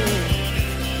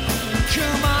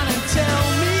 Come on and tell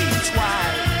me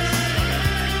twice.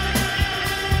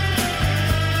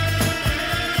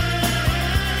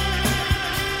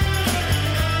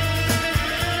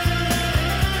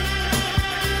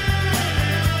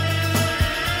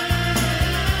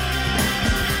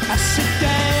 I sit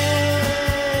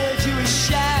there, you were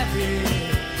shabby.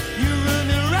 You run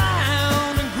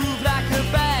around and groove like a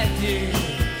baggy.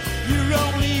 You're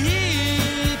only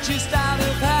here just out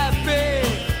of habit.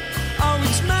 Oh,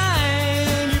 it's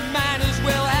mine, you might as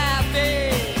well have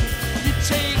it. You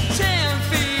take 10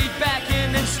 feet back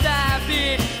and then stab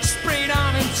it. Spray it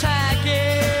on and tag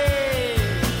it.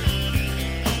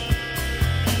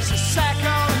 So sack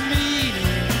on a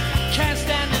meeting, can't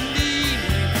stand the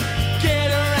needing. Get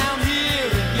around here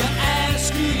and you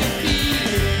ask who you're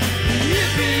feeling.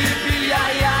 Yippee, yippee,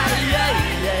 ay, ay, ay,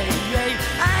 ay, ay.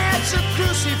 I had to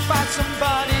crucify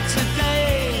somebody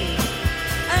today,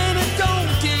 and I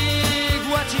don't dig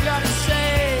what you gotta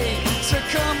say. So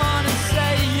come on and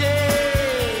say yeah.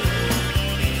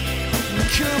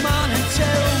 Come on and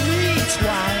tell me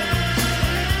twice.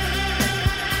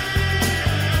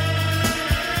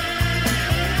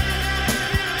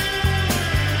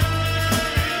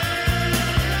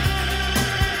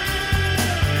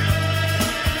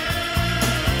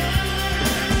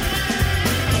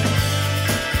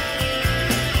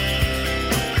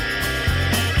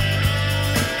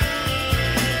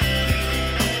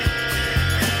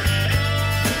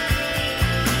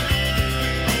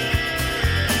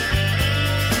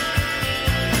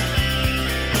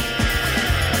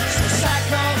 So sack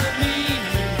all the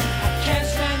meaning, I can't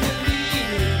stand the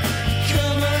leading.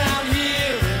 Come around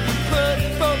here and you put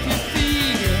both your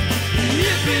feet in.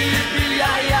 Yippee, yippee,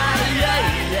 ay, ay, ay,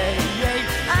 ay, ay.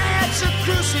 I had to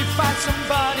crucify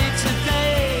somebody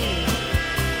today,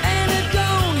 and I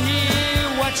don't hear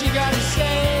what you gotta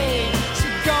say. So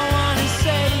go on and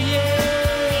say yeah.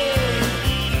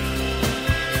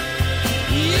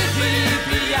 Yippee,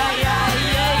 yippee, ay, ay,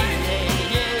 ay, ay,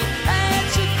 ay. I had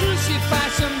to crucify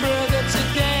some brother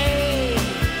today,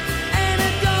 and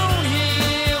I don't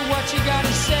hear what you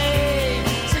gotta say.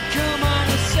 So come on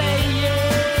and say yeah.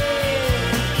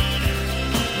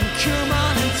 Come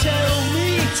on and tell me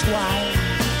twice.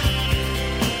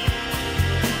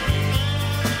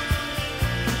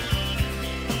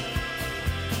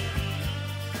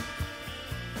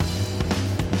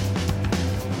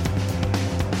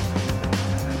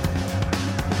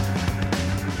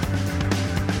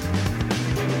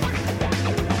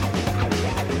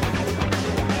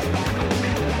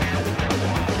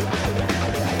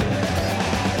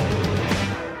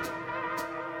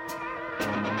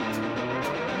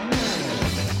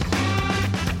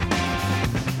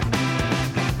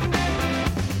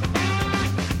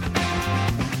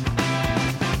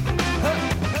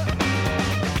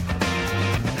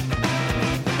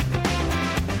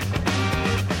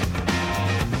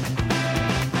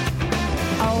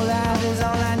 All out is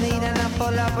all I need, and I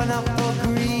pull up and up for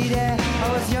greedy. I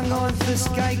was young going through the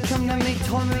sky, come to me,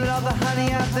 told me with all the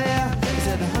honey out there. He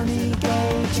said honey,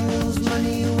 gold, jewels,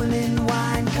 money, winning,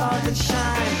 wine, cards that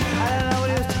shine. I don't know what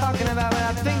he was talking about, but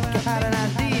I think I had an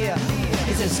idea.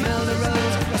 He said smell the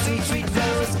rose, the sweet, sweet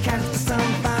rose, catch the sun,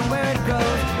 find where it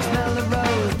grows. Smell the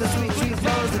rose, the sweet, sweet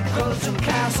rose that grows from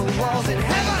castle walls in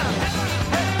heaven.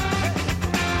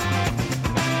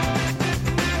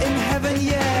 In heaven,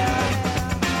 yeah.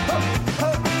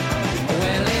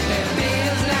 Well, if it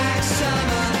feels like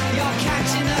summer, you're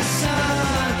catching the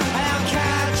sun, and I'm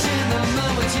catching the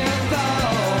moment you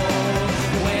fall.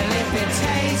 Well, if it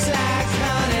tastes like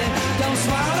honey, don't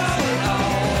swallow it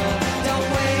all. Don't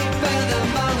wait for the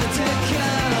moment to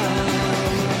come,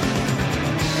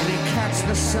 and it catch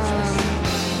the sun.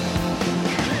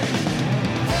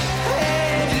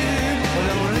 Hey, dude, well,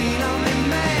 don't lean on me,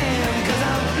 man, 'cause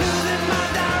I'm losing my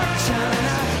direction, and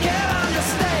I can't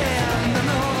understand.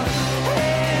 No,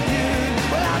 hey, dude,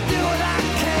 well, I'll do what I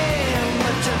can,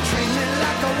 but you treat me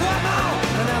like a woman,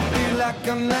 and I feel like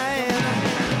a man.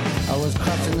 I was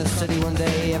crossing the city one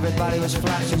day, everybody was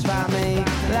flashing by me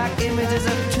like images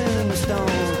of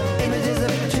tombstones, images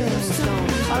of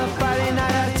tombstones. On a Friday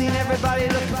night, I seen everybody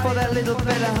looking for that little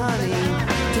bit of honey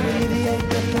to alleviate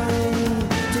the pain.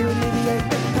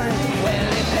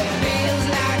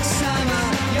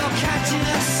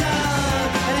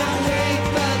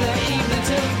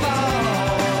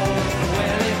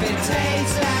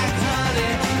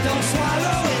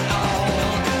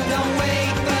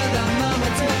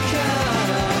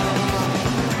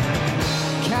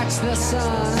 the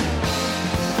sun.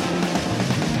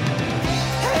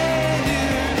 Hey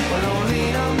dude, well don't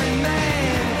lean on me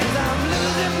man, 'cause I'm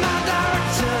losing my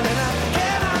direction and I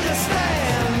can't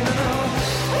understand. No.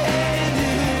 Hey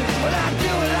dude, well I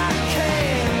do what I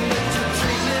can, but you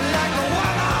treat me like a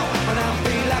woman when I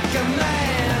feel like a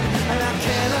man, and I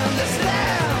can't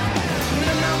understand.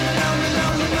 No, no, no, no, no,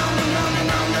 no, no, no,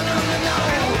 no, no, no, no, no, no.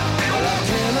 Well I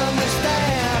can't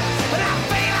understand, but I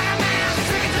feel like a man.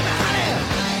 Sing it to me, honey.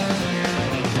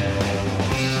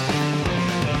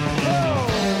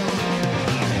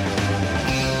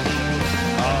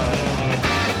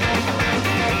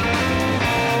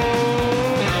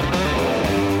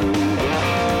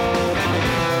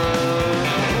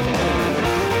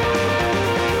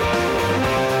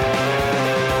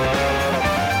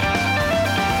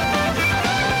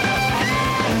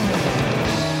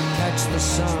 Catch the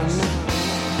sun.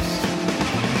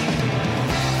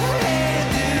 Hey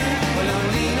dude, well don't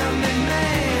lean on me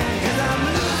man, 'cause I'm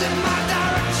losing my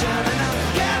direction and I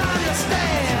can't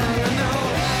understand. No.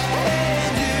 Hey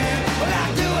dude, well I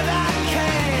do what I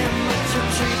can, but you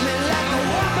treat me like a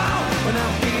woman when I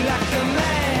feel like a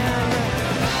man.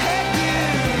 Hey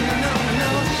dude, no, no,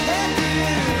 no. Hey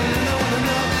dude, no, no,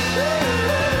 no.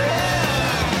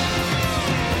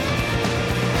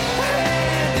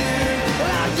 Hey dude,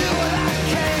 well I do what I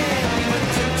can, but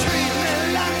you treat me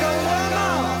like a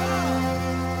woman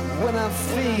when I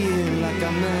feel like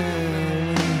a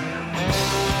man.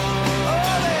 Oh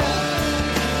yeah.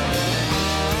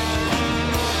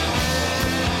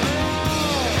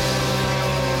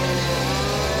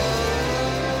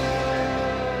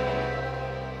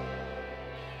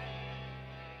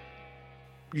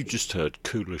 You just heard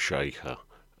Kula Shaker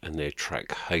and their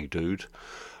track Hey Dude.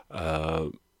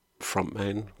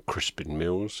 Frontman Crispin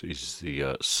Mills is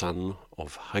the son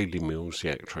of Hayley Mills, the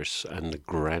actress, and the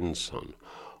grandson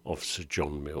of Sir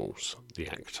John Mills, the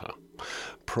actor.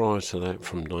 Prior to that,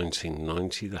 from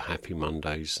 1990, the Happy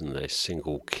Mondays and their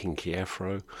single Kinky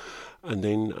Afro, and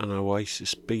then an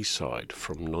Oasis B-side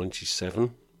from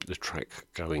 97, the track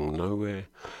Going Nowhere,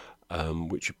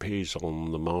 which appears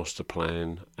on the Master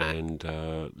Plan and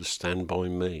the Stand By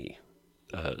Me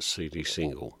CD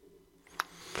single.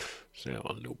 So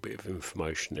a little bit of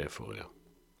information there for you.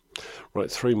 Right,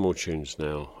 3 more tunes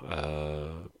now.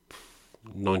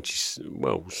 90s,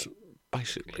 well,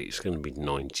 basically it's going to be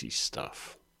 90s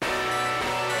stuff.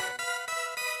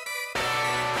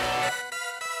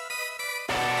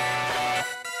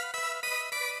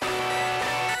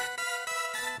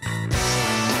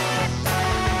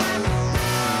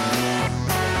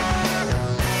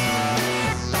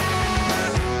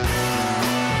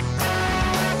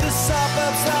 The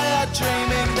suburbs they are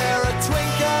dreaming, they're a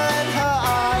twinkle in her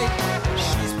eye.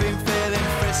 She's been feeling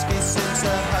frisky since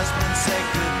her husband said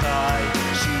goodbye.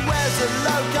 She wears a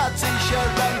low-cut t-shirt,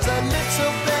 runs a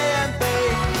little B&B.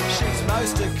 She's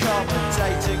most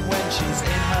accommodating when she's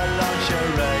in her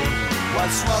lingerie.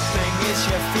 While swapping is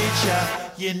your future,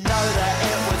 you know that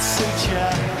it would suit you.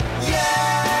 Yes,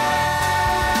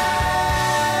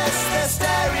 they're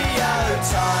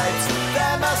stereotypes.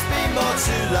 There must be more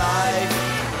to life.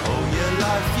 All your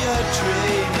life you're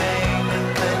dreaming, and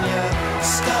then you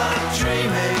start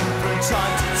dreaming. From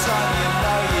time to time you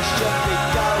know you should be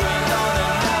going on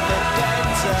another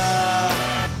bender.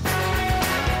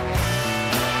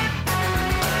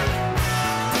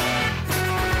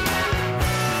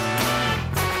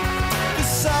 The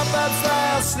suburbs they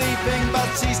are sleeping, but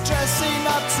she's dressing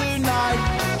up tonight.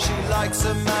 She likes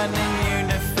a man in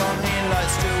uniform, he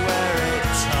likes to wear it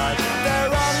tight.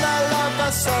 They're on the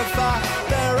lover sofa,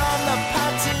 they're on the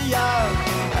patio,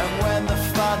 and when the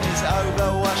fun is over,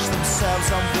 watch themselves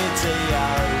on video.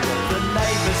 The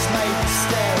neighbours may be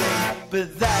staring, but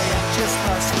they are just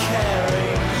past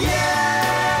caring.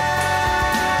 Yes,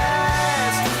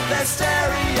 they're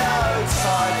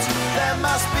stereotypes. There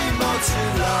must be more to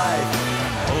life.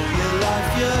 All your life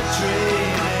you're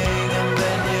dreaming, and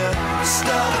then you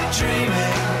stop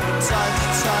dreaming. From time to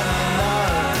time you know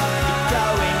you're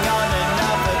going on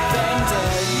another bender.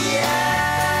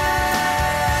 Yes,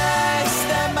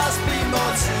 there must be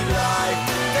more to life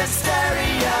than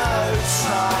stereotypes.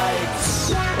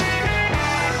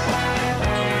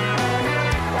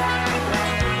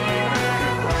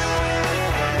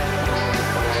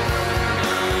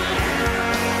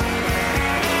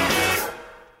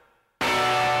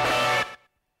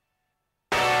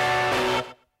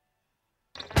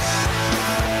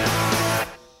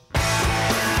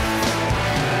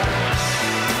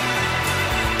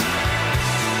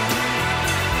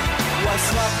 While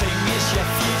swapping is your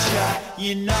future,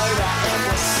 you know that it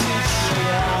will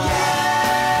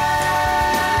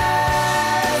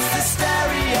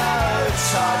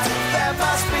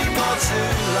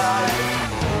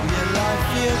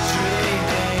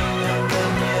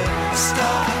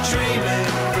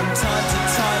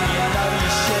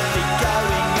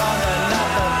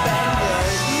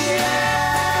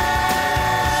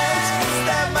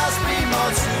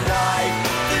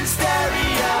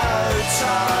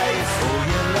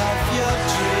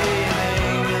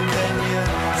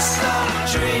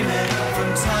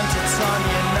on,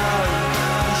 you know.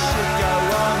 You should go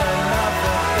on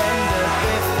another bender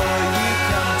before you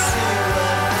come to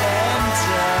an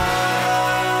ender.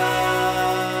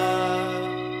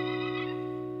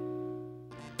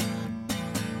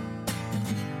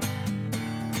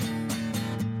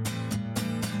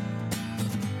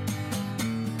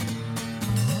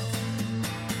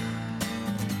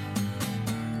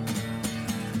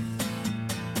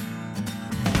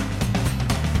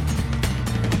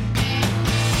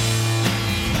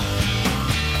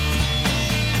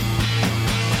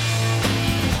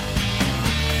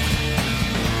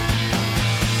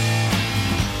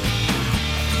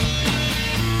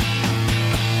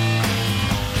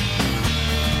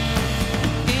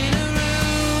 In a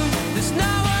room, there's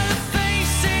no other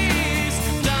faces.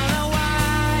 Don't know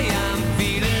why I'm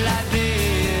feeling like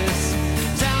this.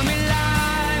 Tell me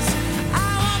lies, I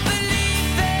won't believe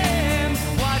them.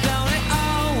 Why don't it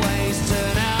always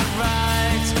turn out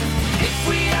right? If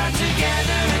we are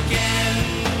together again,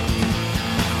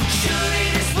 surely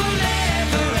this will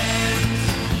never end.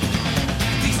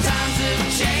 These times have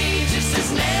changed, this has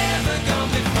never gone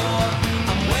before.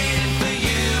 I'm waiting for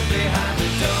you behind the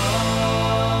door.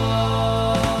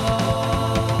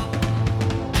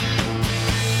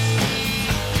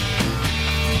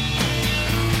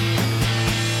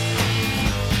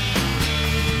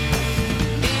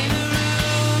 In a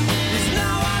room, there's no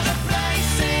other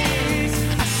places.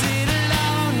 I sit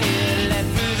alone here, left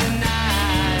through the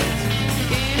night.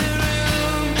 In a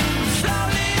room,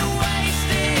 slowly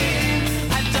wasting.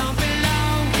 I don't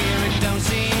belong here, it don't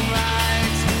seem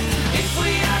right. If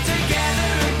we are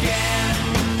together again,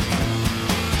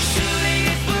 surely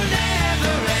it will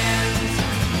never end.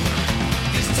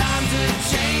 Cause times have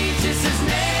changed, this has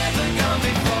never gone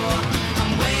before.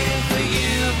 I'm waiting for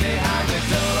you behind the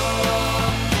door.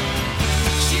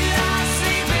 Should I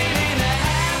sleep in a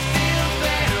half-filled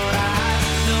bed or eyes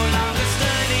no longer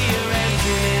study your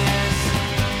emptiness?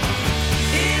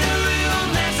 In a room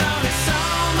there's only so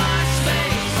much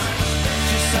space,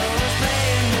 just souls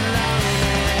playing the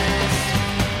loneliness.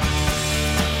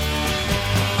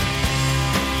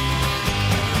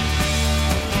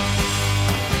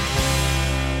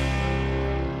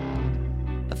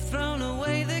 I've thrown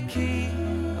away the key,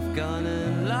 I've gone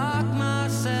and locked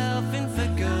myself in for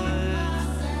good.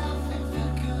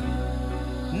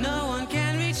 No one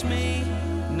can reach me,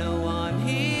 no one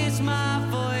hears my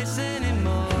voice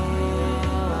anymore.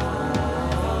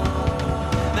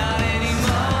 Not anymore.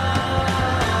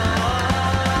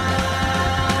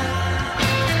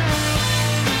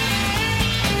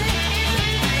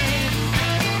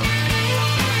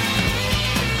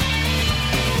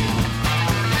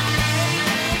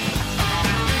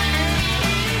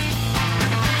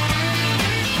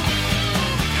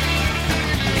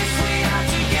 If we are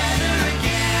together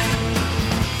again,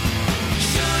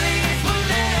 surely it will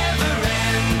never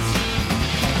end.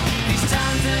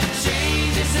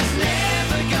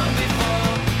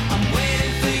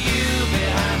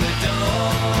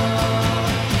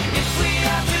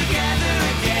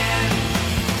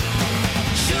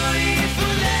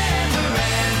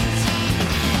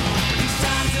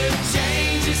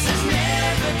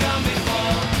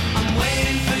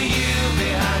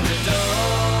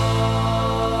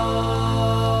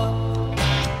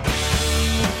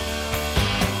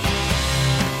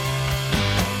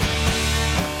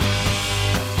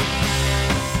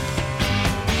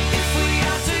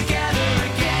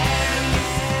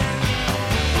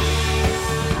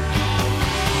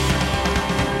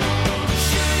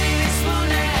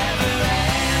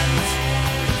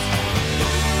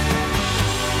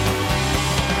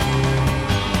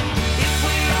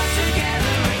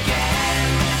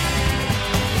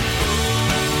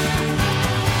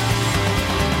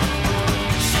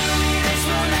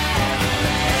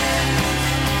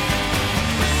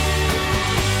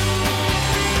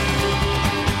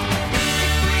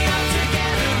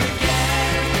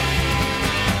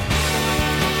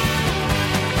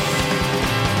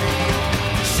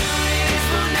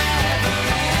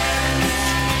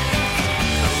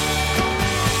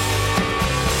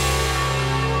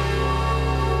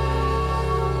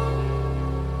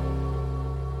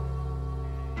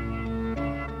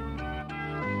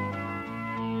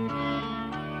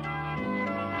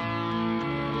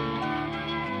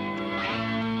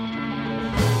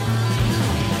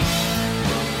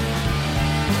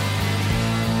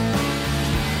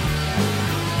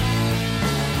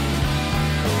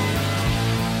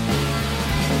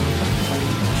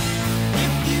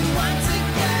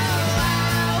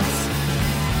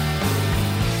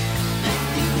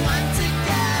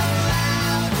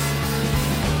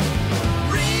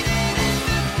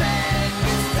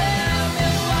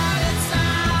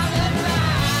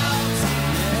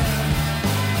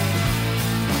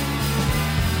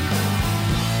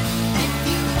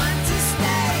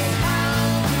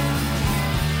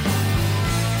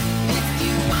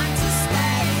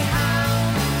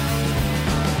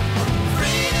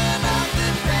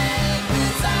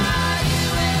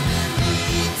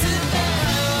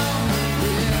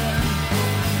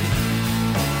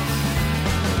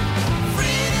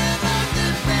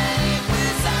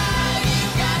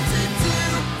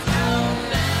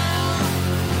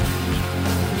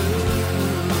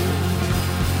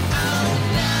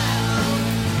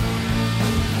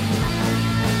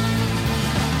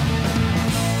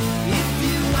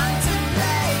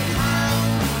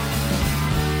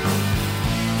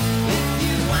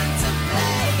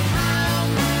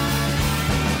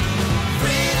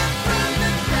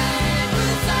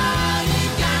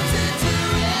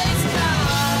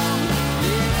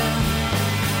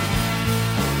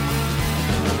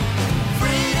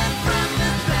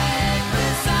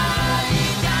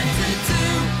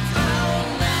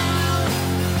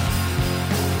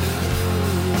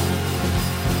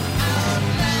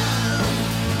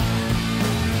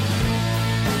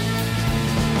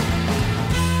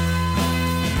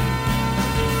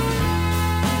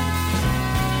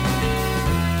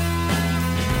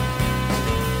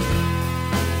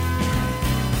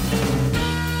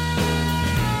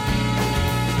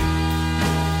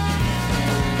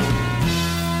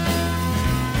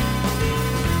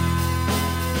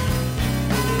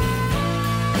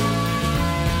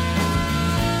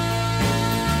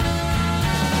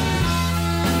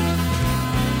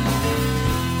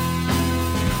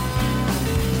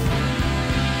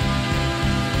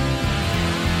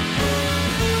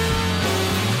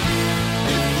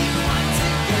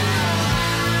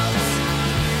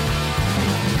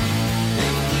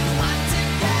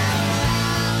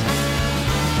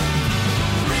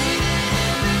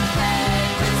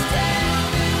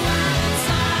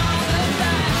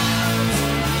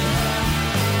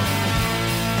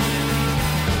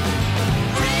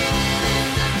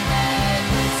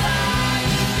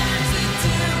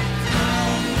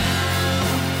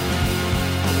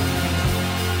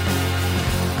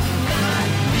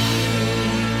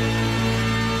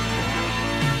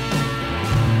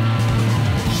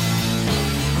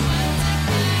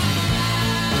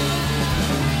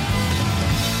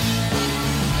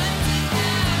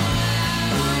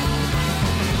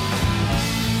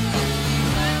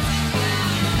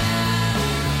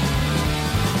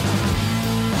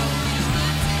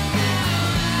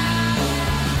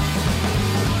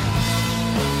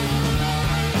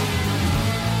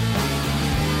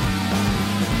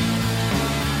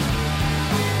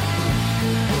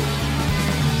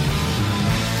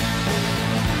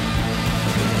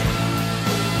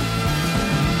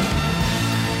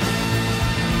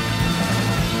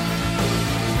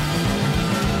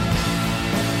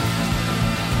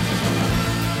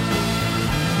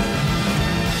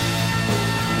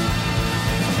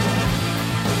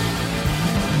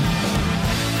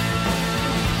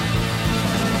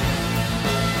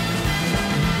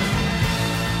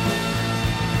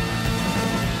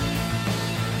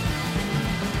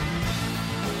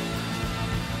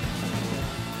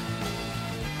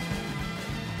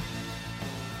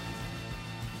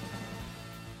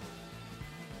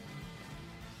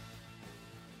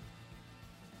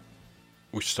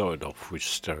 we started off with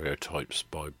Stereotypes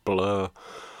by Blur.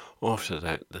 After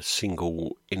that, the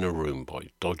single In a Room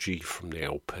by Dodgy from the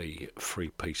LP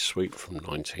Three-Piece Suite from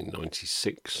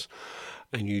 1996.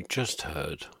 And you just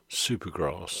heard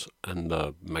Supergrass and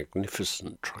the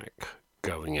magnificent track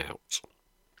Going Out.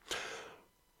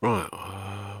 Right,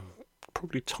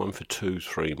 probably time for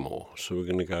 2-3 more. So we're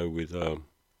going to go with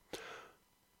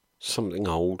something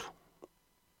old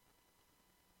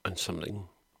and something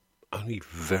only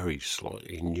very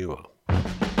slightly newer.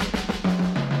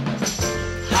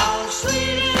 How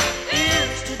sweet it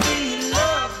is to be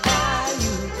loved by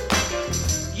you.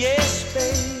 Yes,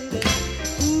 baby.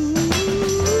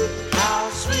 Ooh, how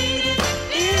sweet it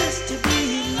is to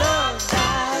be loved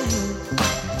by you.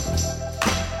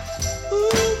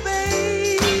 Ooh,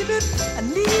 baby, I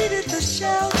needed the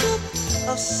shelter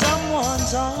of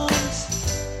someone's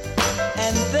arms,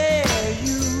 and there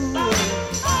you were.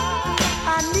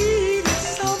 I needed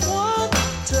someone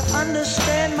to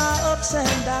understand my ups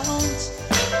and downs,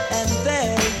 and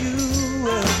there you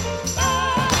were.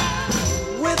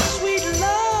 With sweet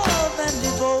love and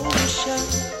devotion,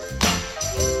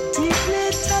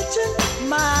 deeply touching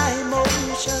my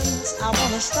emotions. I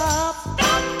wanna stop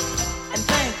and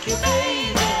thank you,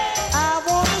 baby. I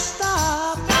wanna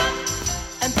stop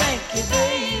and thank you,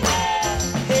 baby.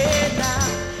 Hey now,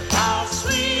 how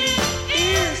sweet it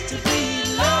is to be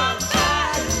loved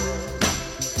by you.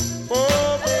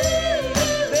 Oh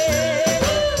baby,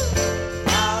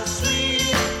 how sweet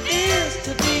it is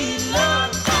to be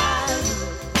loved by you.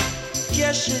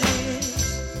 Yes it is.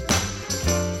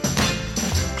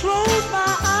 Close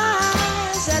my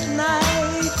eyes at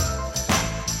night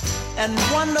and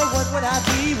wonder what would I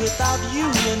be without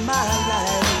you in my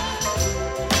life.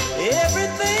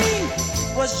 Everything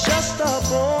was just a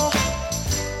bore.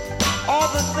 All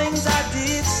the things I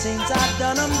did seems I've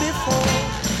done them before.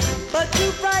 But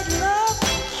you brighten up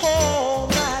all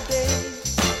my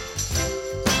days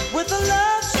with a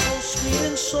love so sweet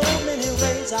in so many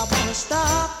ways. I wanna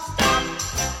stop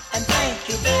and thank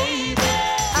you, baby.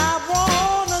 I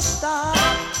wanna stop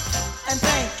and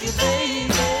thank you,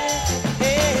 baby.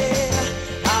 Yeah,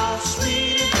 how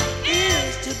sweet it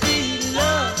is to be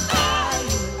loved by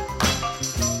you.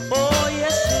 Oh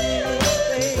yes it is,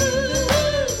 baby.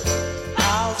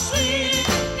 How sweet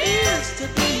it is to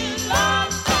be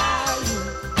loved by you.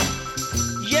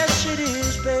 Yes it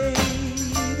is, baby.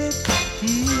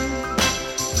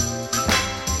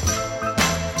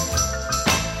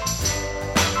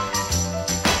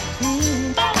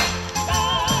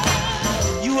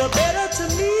 You are better to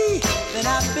me than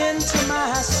I've been to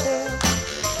myself.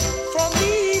 For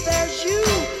me, there's you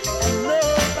and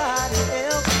nobody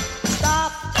else.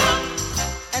 Stop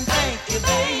and thank you,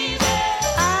 baby.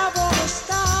 I wanna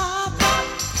stop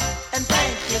and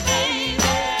thank you,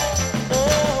 baby.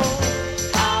 Oh,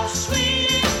 how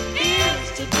sweet it is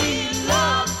to be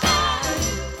loved by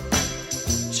you.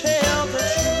 Tell the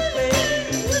truth,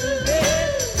 baby.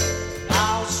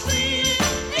 How sweet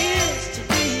it is to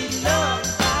be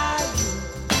loved by you.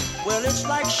 Well, it's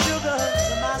like sugar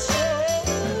to my soul.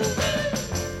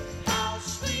 How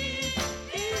sweet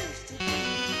it is to be.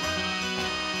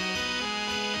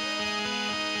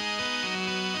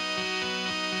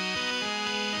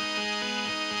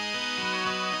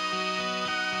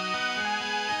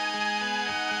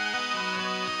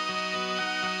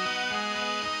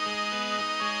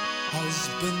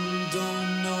 Husband don't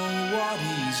know what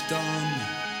he's done.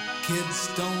 Kids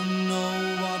don't know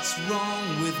what's wrong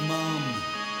with mum.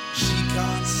 She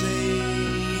can't say,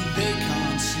 they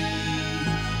can't see.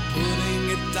 Putting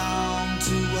it down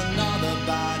to another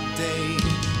bad day.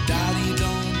 Daddy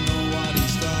don't know what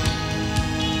he's done.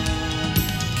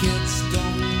 Kids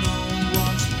don't know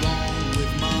what's wrong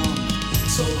with mum.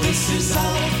 So this is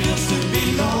how it feels to be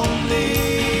lonely.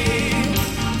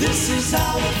 This is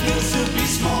how it feels to be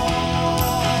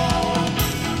small.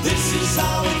 This is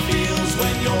how it feels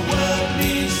when your word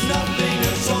means nothing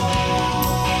at all.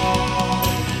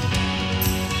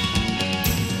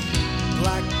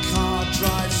 Black car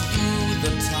drives through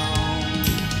the town.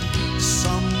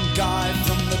 Some guy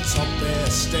from the top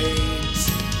estate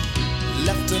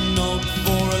left a note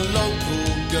for a local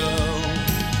girl,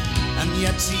 and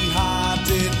yet he had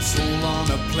it all on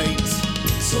a plate.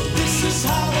 So this is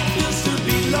how it feels to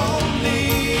be lonely.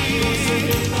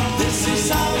 This is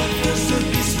how it feels to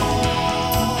be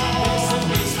small.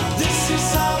 This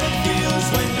is how it feels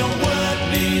when your word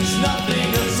means nothing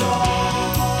at all.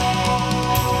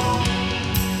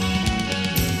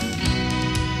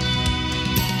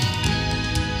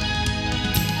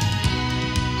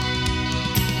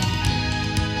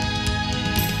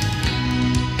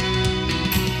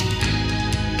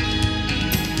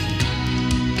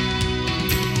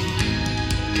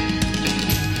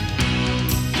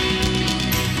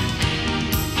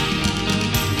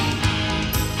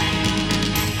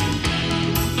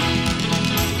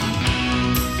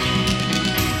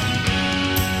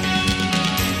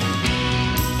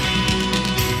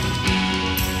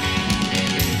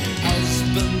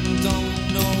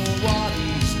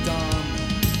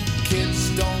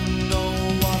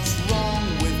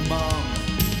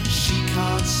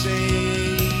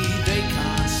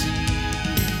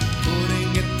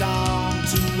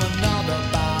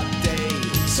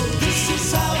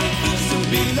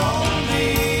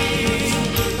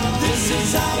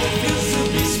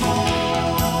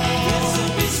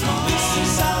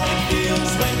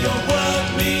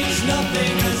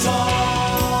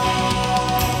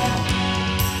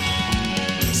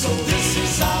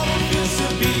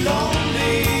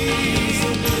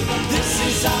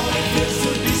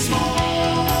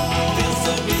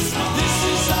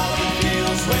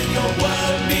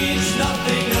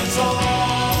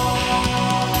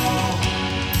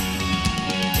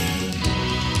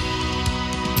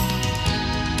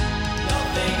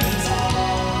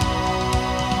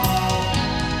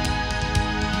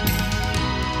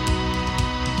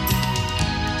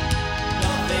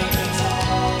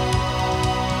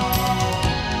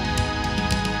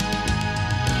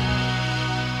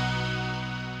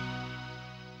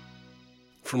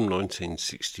 From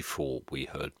 1964, we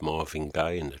heard Marvin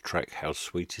Gaye in the track How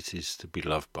Sweet It Is to Be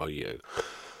Loved by You.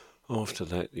 After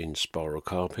that, the Inspiral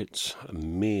Carpets, a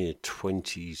mere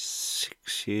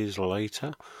 26 years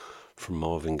later, from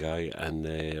Marvin Gaye and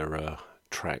their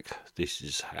track This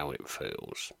Is How It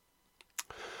Feels.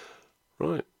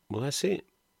 Right, well that's it.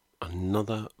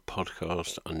 Another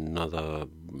podcast, another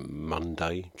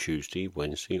Monday, Tuesday,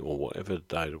 Wednesday, or whatever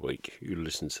day of the week you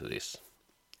listen to this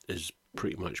is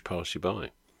pretty much passed you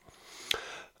by.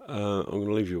 I'm going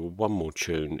to leave you with one more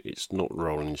tune. It's not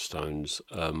Rolling Stones,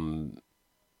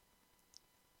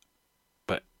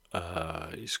 but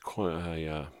it's quite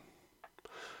a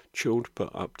chilled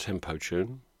but up-tempo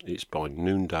tune. It's by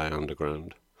Noonday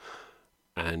Underground,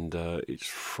 and it's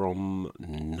from...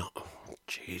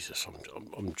 Jesus,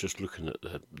 I'm just looking at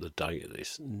the date of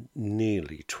this.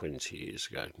 Nearly 20 years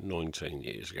ago, 19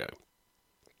 years ago.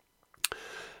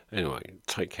 Anyway,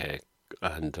 take care,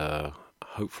 and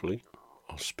hopefully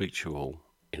I'll speak to you all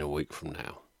in a week from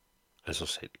now. As I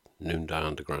said, Noonday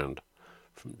Underground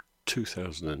from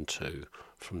 2002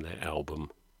 from their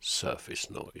album Surface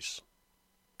Noise.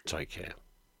 Take care.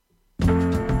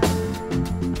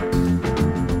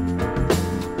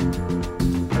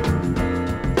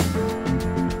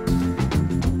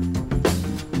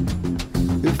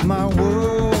 If my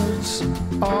words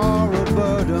are a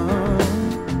burden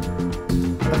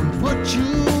and put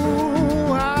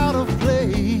you out of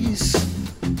place,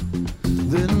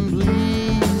 then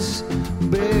please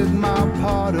beg my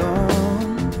pardon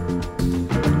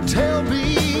and tell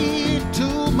me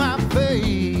to my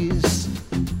face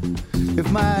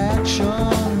if my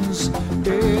actions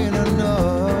ain't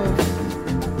enough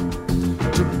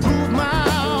to prove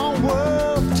my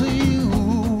worth to you.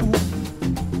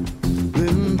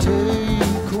 Then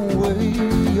take away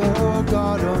your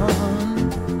garden,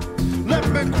 let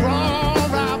me crawl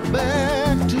right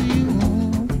back to you.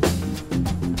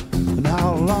 And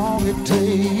how long it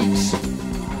takes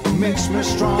makes me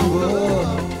stronger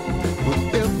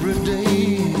with every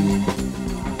day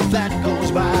that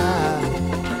goes by.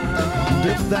 And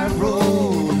if that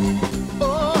road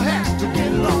has to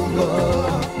get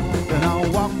longer, then I'll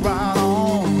walk right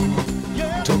on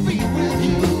to be with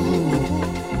you.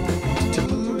 To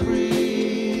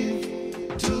breathe,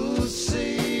 to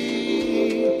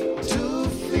see, to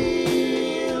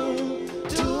feel,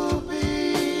 to be.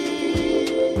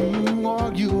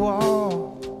 Oh, you are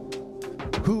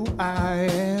who I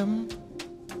am.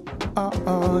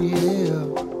 Yeah.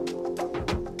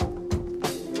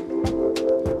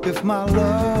 If my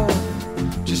love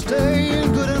just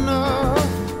ain't good enough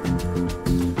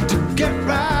to get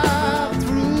right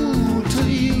through to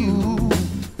you,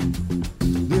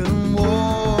 then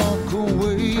walk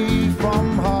away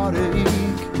from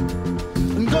heartache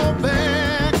and go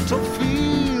back to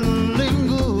feeling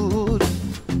good.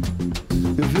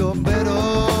 If you're better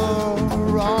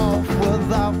off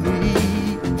without me,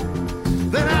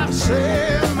 then I'd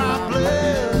say my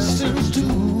blessings too.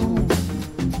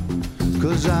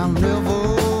 'Cause I'll never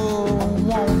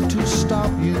want to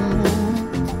stop you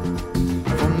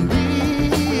from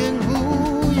being who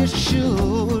you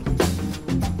should.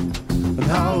 And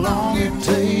how long it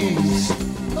takes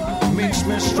makes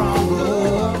me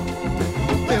stronger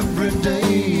with every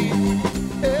day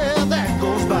that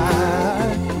goes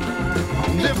by.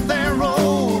 And if that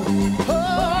road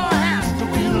has to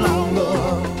be longer,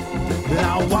 then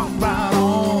I'll walk right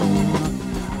on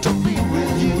to be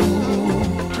with you.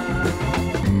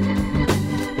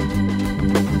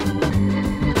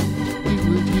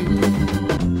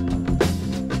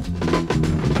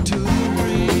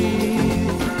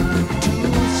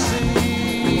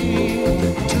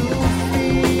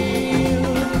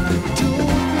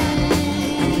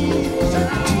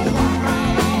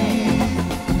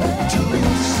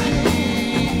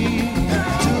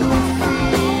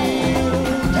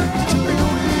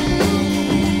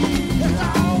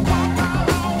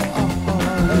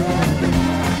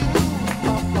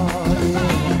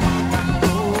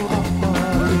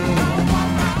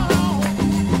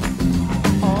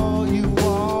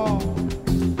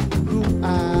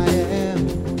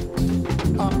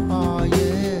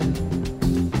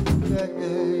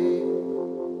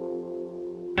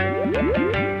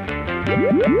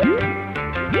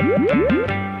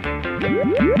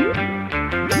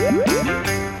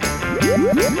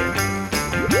 Yeah.